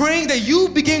 I'm praying that you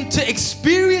begin to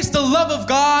experience the love of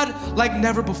God like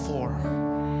never before.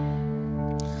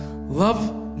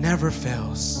 Love never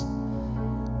fails.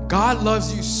 God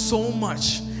loves you so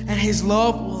much, and His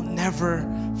love will never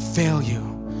fail you.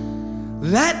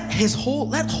 Let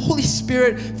Holy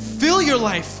Spirit fill your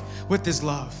life with His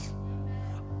love.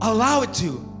 Allow it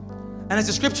to. And as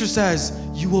the scripture says,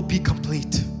 you will be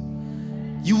complete.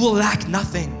 You will lack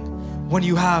nothing when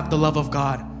you have the love of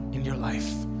God in your life.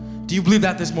 Do you believe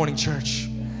that this morning, church?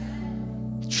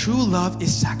 True love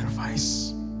is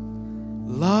sacrifice.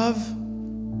 Love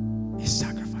is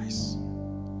sacrifice.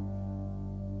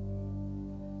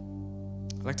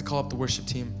 I'd like to call up the worship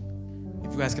team.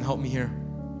 If you guys can help me here.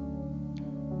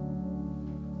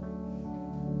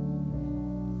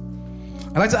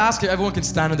 I'd like to ask if everyone can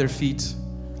stand on their feet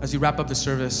as we wrap up the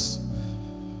service.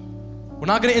 We're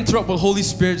not going to interrupt what Holy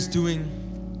Spirit's doing,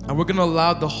 and we're going to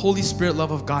allow the Holy Spirit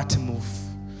love of God to move.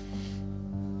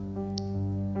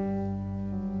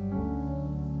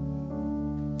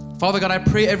 Father God, I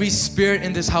pray every spirit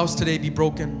in this house today be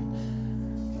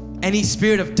broken. Any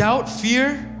spirit of doubt,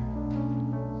 fear,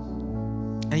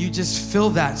 and you just fill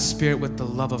that spirit with the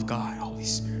love of God, Holy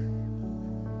Spirit.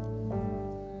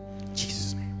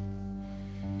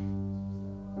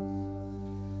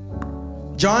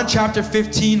 John chapter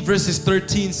 15 verses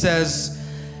 13 says,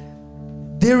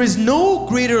 there is no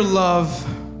greater love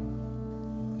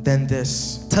than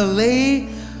this, to lay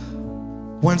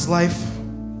one's life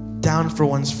down for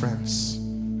one's friends.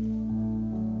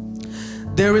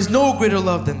 There is no greater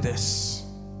love than this.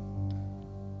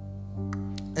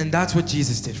 And that's what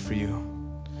Jesus did for you.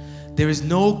 There is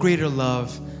no greater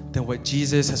love than what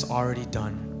Jesus has already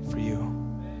done for you.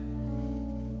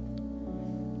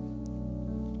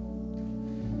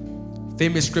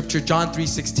 Famous scripture, John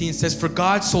 3:16 says, for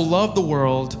God so loved the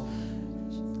world,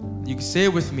 you can say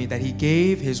it with me, that He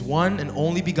gave His one and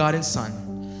only begotten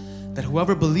Son, that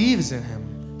whoever believes in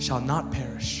Him shall not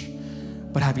perish,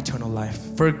 but have eternal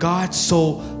life. For God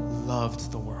so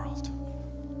loved the world.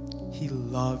 He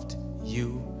loved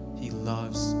you. He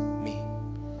loves me.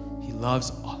 He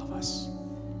loves all of us.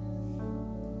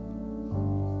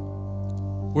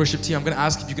 Worship team, I'm going to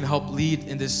ask if you can help lead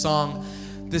in this song.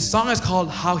 This song is called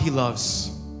How He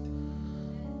Loves.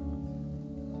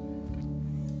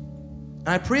 And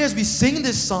I pray as we sing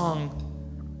this song,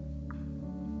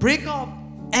 break off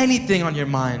anything on your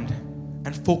mind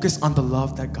and focus on the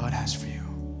love that God has for you.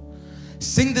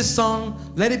 Sing this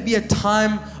song, let it be a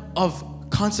time of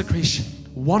consecration,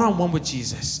 one-on-one with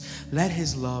Jesus. Let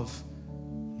His love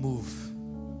move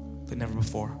like never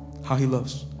before. How He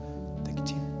loves. Thank you,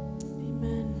 team.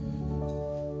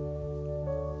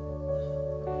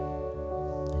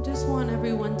 I just just want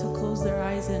everyone to close their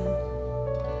eyes and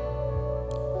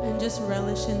just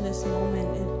relish in this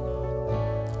moment. And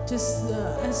just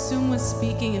as Soom was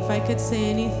speaking, if I could say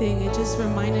anything, it just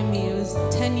reminded me, it was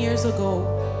 10 years ago,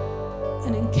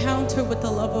 an encounter with the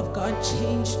love of God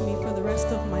changed me for the rest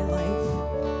of my life.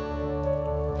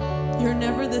 You're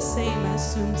never the same,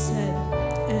 as Soom said,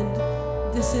 and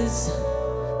this is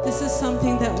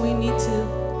something that we need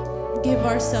to give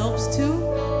ourselves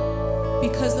to,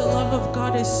 because the love of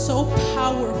God is so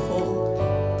powerful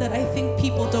that I think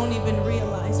people don't even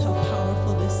realize how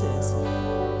powerful this is.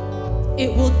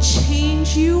 It will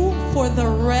change you for the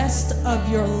rest of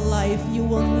your life. You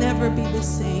will never be the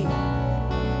same.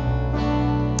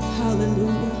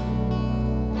 Hallelujah.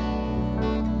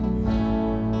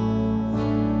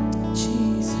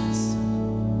 Jesus.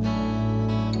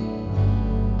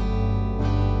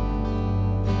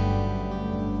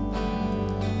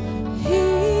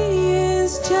 He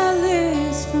is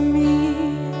jealous for me.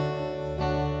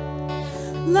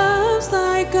 Love's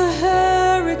like a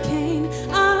hurricane.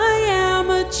 I am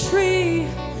a tree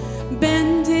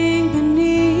bending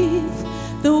beneath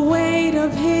the weight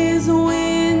of his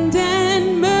wind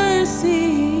and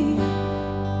mercy.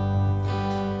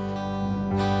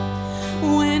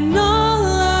 When all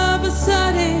of a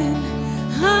sudden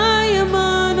I am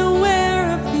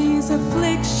unaware of these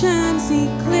afflictions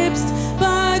eclipsed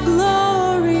by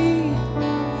glory,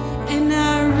 and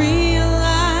I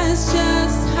realize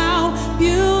just how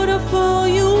beautiful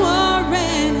you are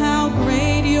and how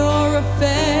great your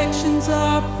affections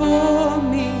are for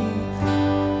me.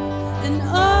 And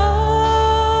oh,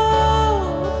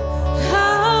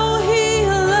 how he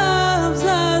loves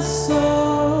us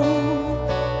so.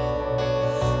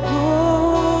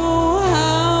 Oh,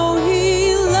 how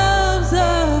he loves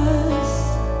us.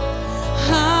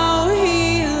 How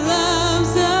he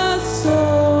loves us so.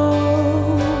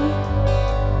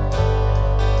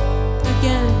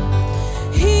 Again,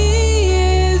 he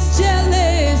is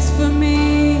jealous for me.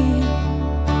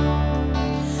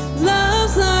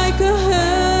 Love's like a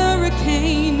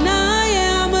hurricane. I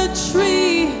am a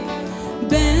tree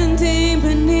bending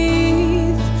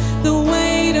beneath the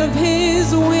weight of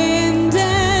his wind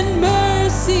and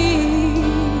mercy.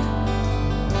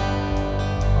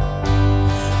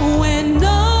 When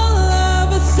all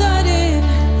of a sudden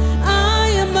I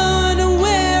am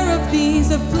unaware of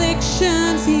these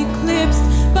afflictions eclipsed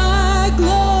by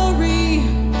glory,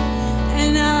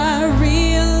 and I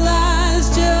realize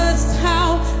just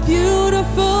how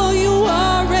beautiful you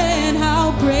are and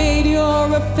how great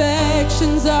your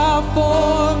affections are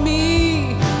for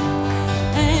me.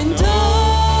 And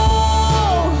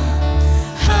oh,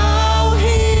 how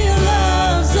he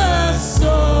loves us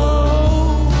so.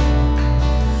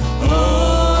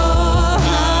 Oh,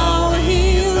 how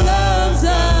he loves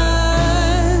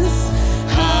us.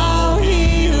 How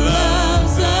he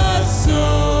loves us so.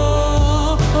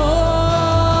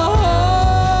 Oh,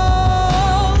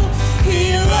 he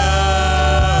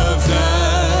loves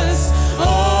us.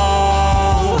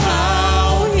 Oh, how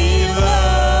he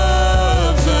loves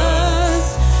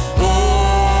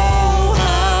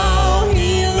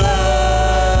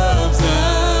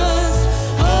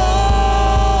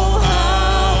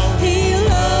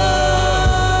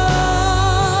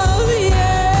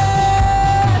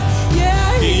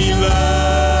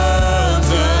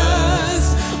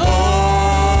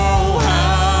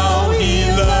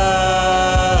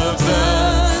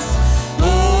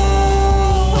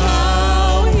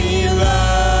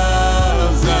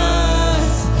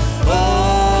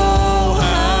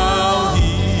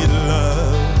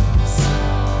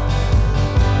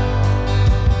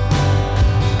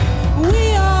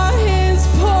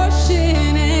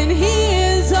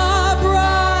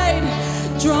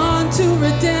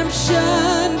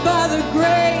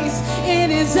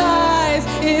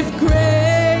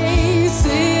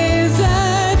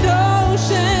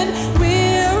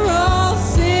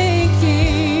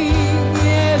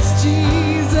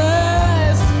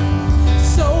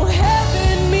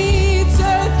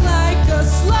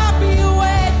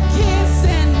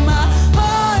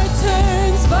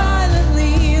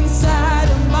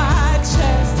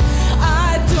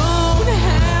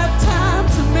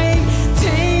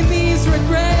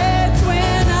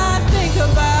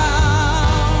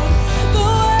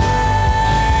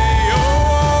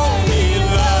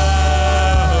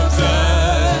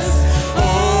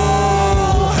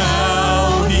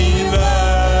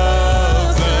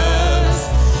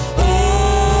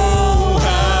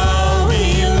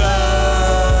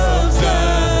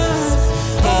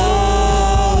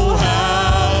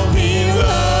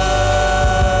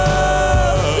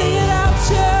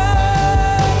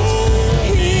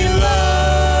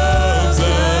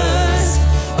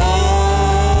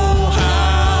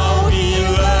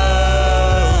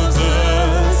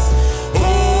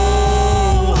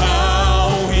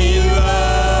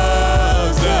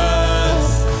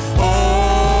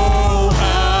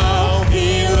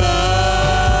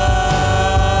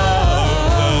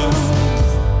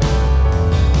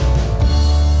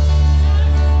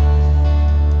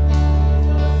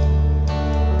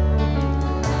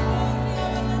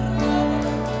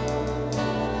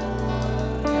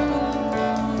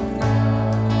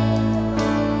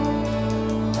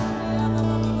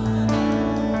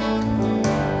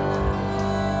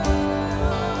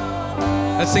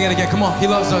Let's sing it again. Come on. He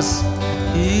loves us.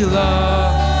 He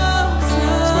loves.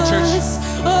 Let's go, church.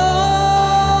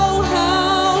 Oh,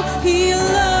 how He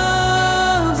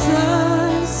loves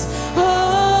us.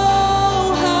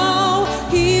 Oh, how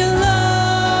He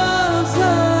loves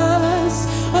us.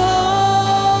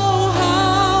 Oh,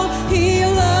 how He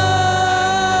loves.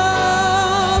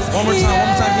 One more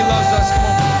time. He loves us. Come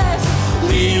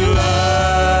on. He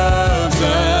loves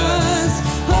us.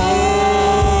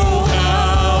 Oh,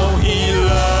 how He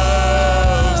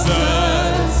loves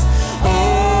us.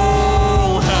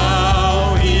 Oh,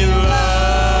 how He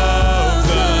loves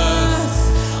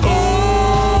us.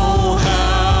 Oh,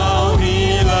 how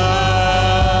He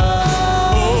loves.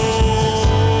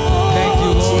 Thank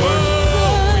you, Lord.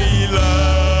 He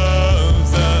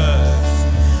loves us.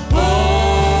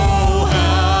 Oh,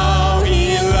 how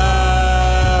He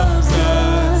loves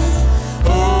us.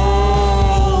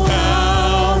 Oh,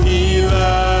 how He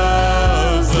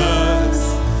loves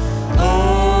us.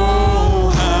 Oh,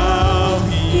 how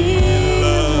He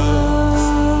loves.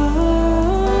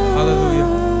 Hallelujah.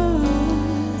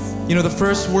 You know, the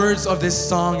first words of this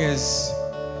song is,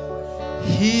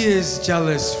 He is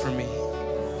jealous for me.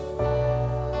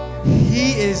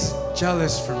 He is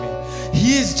jealous for me.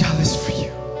 He is jealous for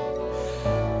you.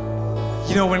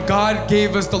 You know, when God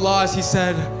gave us the laws, He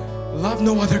said, love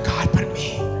no other God but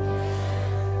me.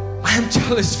 I am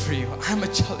jealous for you. I am a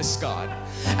jealous God.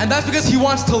 And that's because He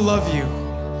wants to love you.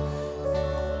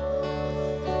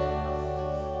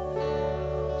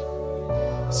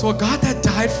 So a God that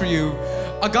died for you,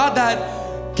 a God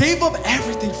that gave up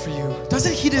everything for you,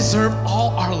 doesn't He deserve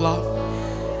all our love?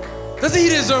 Doesn't He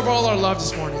deserve all our love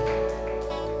this morning?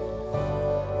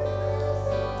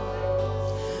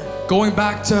 Going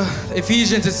back to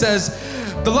Ephesians, it says,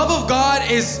 the love of God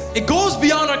it goes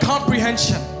beyond our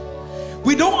comprehension.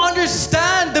 We don't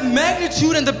understand the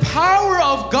magnitude and the power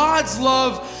of God's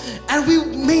love, and we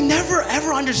may never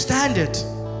ever understand it.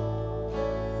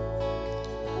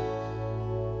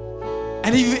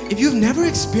 And if you've never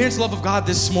experienced the love of God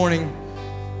this morning,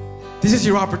 this is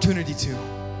your opportunity to.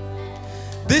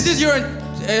 This is your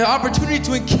opportunity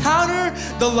to encounter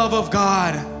the love of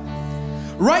God.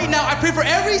 Right now, I pray for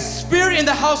every spirit in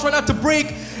the house right now to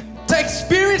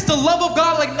experience the love of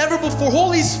God like never before.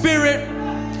 Holy Spirit.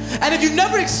 And if you've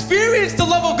never experienced the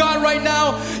love of God right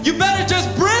now, you better just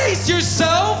brace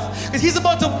yourself, because He's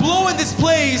about to blow in this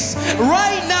place.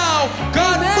 Right now,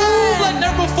 God, Amen. move like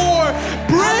never before.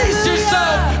 Brace Hallelujah.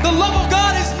 yourself. The love of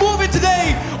God is moving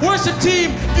today. Worship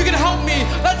team, if you can help me,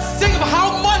 let's sing of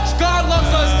how much God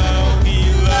loves us.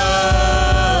 He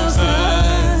loves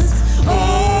us.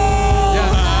 Oh,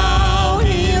 Yes. how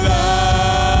He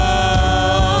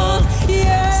loves.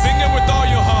 Yes. Sing it with all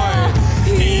your heart.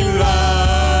 He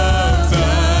loves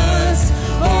us.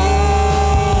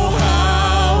 Oh,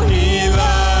 how He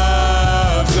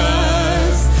loves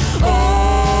us.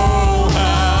 Oh,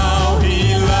 how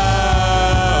He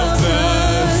loves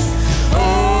us.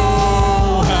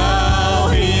 Oh, how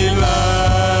He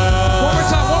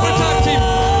loves. One more time, team.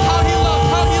 How He loves,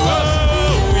 how He loves.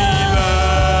 He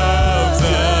loves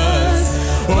us.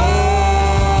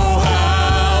 Oh,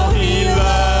 how He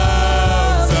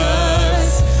loves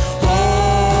us.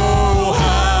 Oh,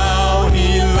 how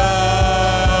He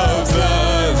loves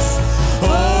us. Oh,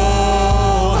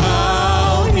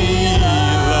 how He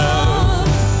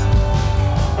loves.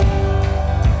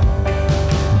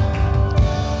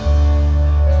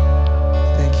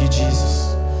 Thank you,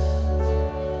 Jesus.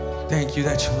 Thank you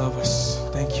that you love us.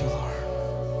 Thank you, Lord.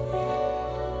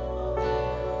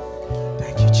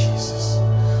 Thank you, Jesus.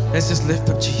 Let's just lift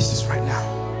up Jesus right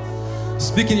now.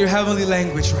 Speak in your heavenly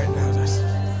language right now.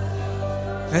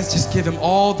 Let's just give Him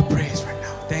all the praise right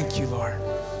now. Thank you, Lord.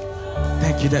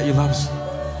 Thank you that you love us.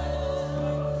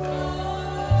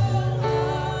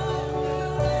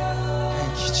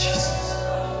 Thank you, Jesus.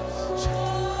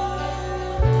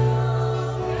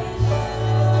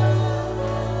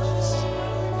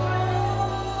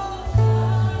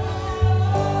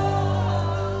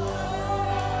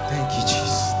 Thank you,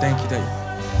 Jesus. Thank you that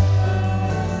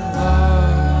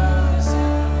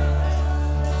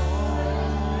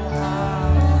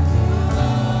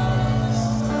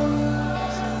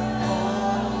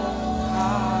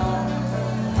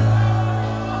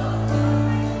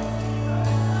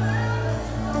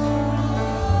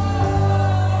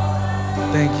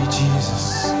Thank you,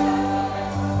 Jesus.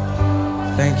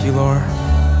 Thank you, Lord.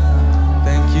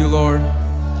 Thank you, Lord.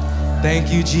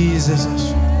 Thank you, Jesus.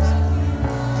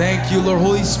 Thank you, Lord.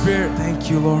 Holy Spirit, thank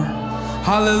you, Lord.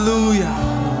 Hallelujah.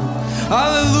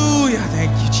 Hallelujah.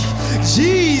 Thank you, Jesus.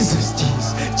 Jesus,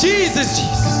 Jesus. Jesus,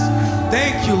 Jesus.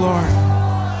 Thank you, Lord.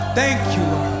 Thank you,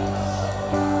 Lord.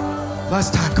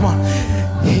 Last time, come on.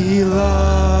 He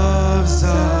loves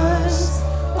us.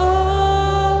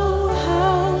 Oh,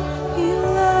 how He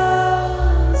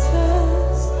loves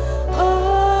us.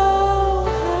 Oh,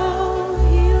 how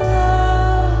He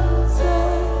loves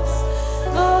us.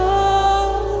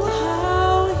 Oh,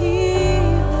 how He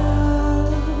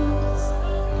loves.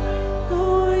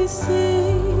 Oh, we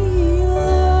sing, He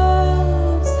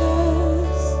loves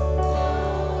us.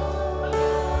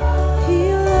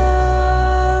 He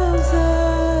loves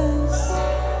us.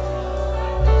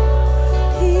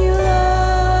 He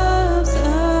loves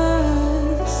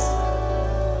us.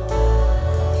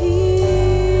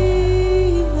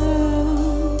 He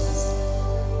loves.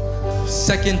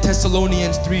 2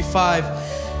 Thessalonians 3:5.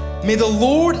 May the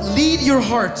Lord lead your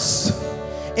hearts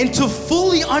into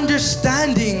fully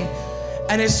understanding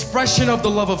and expression of the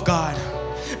love of God.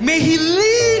 May He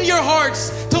lead your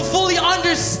hearts to fully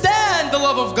understand the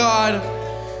love of God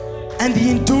and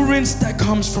the endurance that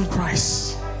comes from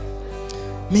Christ.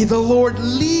 May the Lord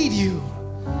lead you.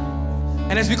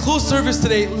 And as we close service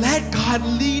today, let God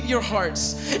lead your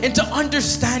hearts into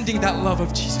understanding that love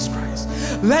of Jesus Christ.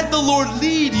 Let the Lord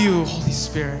lead you, Holy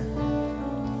Spirit.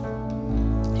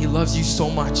 He loves you so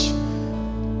much.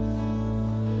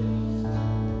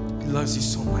 He loves you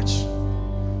so much.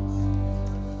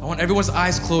 I want everyone's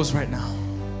eyes closed right now.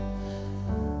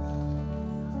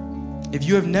 If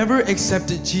you have never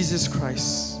accepted Jesus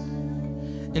Christ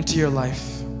into your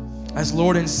life as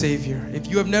Lord and Savior, if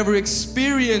you have never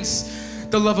experienced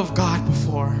the love of God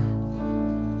before,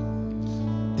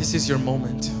 this is your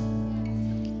moment.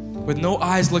 With no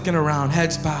eyes looking around,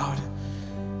 heads bowed.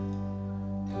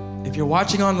 If you're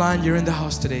watching online, you're in the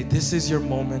house today, this is your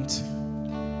moment.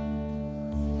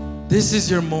 This is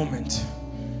your moment.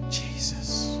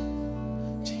 Jesus,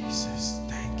 Jesus,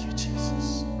 thank you,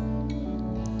 Jesus.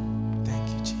 Thank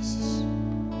you, Jesus.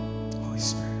 Holy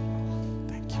Spirit,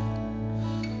 thank you.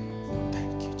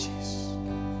 Thank you, Jesus.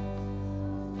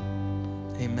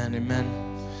 Amen, amen.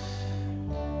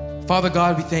 Father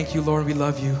God, we thank you, Lord, we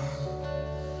love you.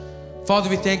 Father,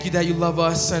 we thank you that you love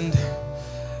us, and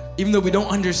even though we don't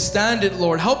understand it,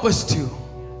 Lord, help us to.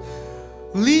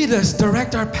 Lead us,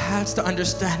 direct our paths to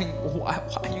understanding why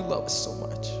you love us so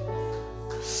much.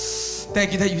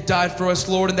 Thank you that you died for us,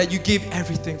 Lord, and that you gave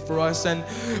everything for us, and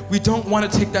we don't want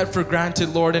to take that for granted,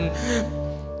 Lord. And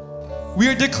we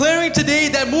are declaring today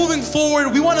that moving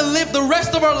forward, we want to live the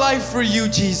rest of our life for you,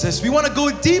 Jesus. We want to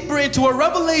go deeper into a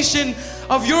revelation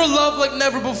of your love like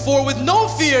never before, with no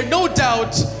fear, no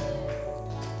doubt.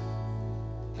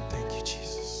 Thank you,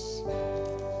 Jesus.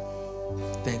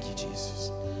 Thank you, Jesus.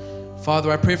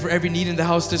 Father, I pray for every need in the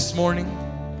house this morning.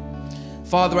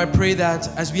 Father, I pray that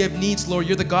as we have needs, Lord,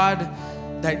 you're the God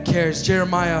that cares.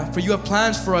 Jeremiah, for you have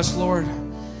plans for us, Lord.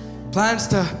 Plans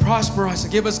to prosper us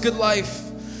and give us good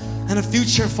life and a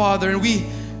future, Father. And we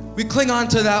cling on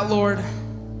to that, Lord.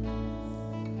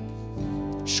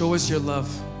 Show us your love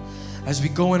as we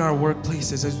go in our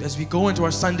workplaces, as we go into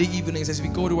our Sunday evenings, as we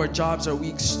go to our jobs, our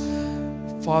weeks.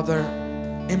 Father,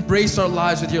 embrace our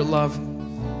lives with your love.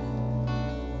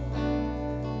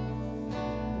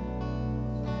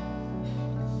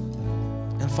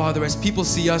 And Father, as people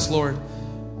see us, Lord,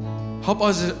 help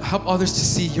others to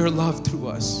see your love through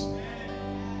us.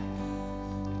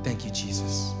 Thank you,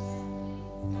 Jesus.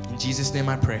 In Jesus' name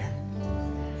I pray.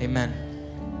 Amen.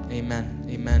 Amen.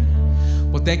 Amen.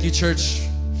 Well, thank you, church.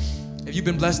 If you've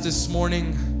been blessed this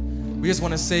morning, we just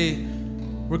want to say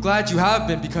we're glad you have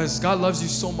been, because God loves you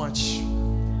so much.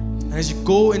 And as you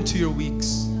go into your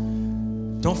weeks,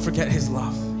 don't forget His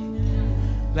love.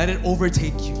 Let it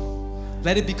overtake you.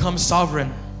 Let it become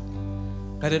sovereign.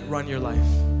 Let it run your life.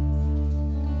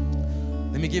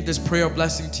 Let me give this prayer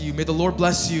blessing to you. May the Lord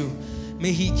bless you.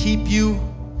 May He keep you.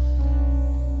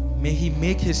 May He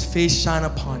make His face shine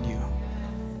upon you.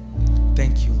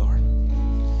 Thank you, Lord.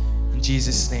 In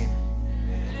Jesus' name.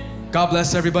 God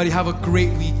bless everybody. Have a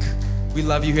great week. We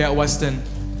love you here at Weston.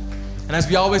 And as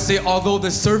we always say, although the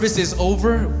service is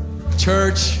over,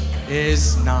 church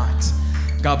is not.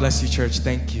 God bless you, church.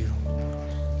 Thank you.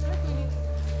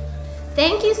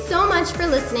 Thank you so much for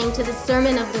listening to the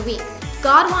Sermon of the Week.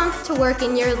 God wants to work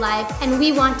in your life, and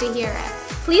we want to hear it.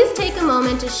 Please take a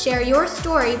moment to share your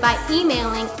story by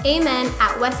emailing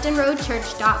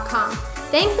amen@westonroadchurch.com.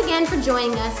 Thanks again for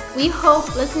joining us. We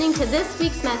hope listening to this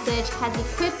week's message has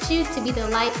equipped you to be the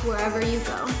light wherever you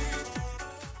go.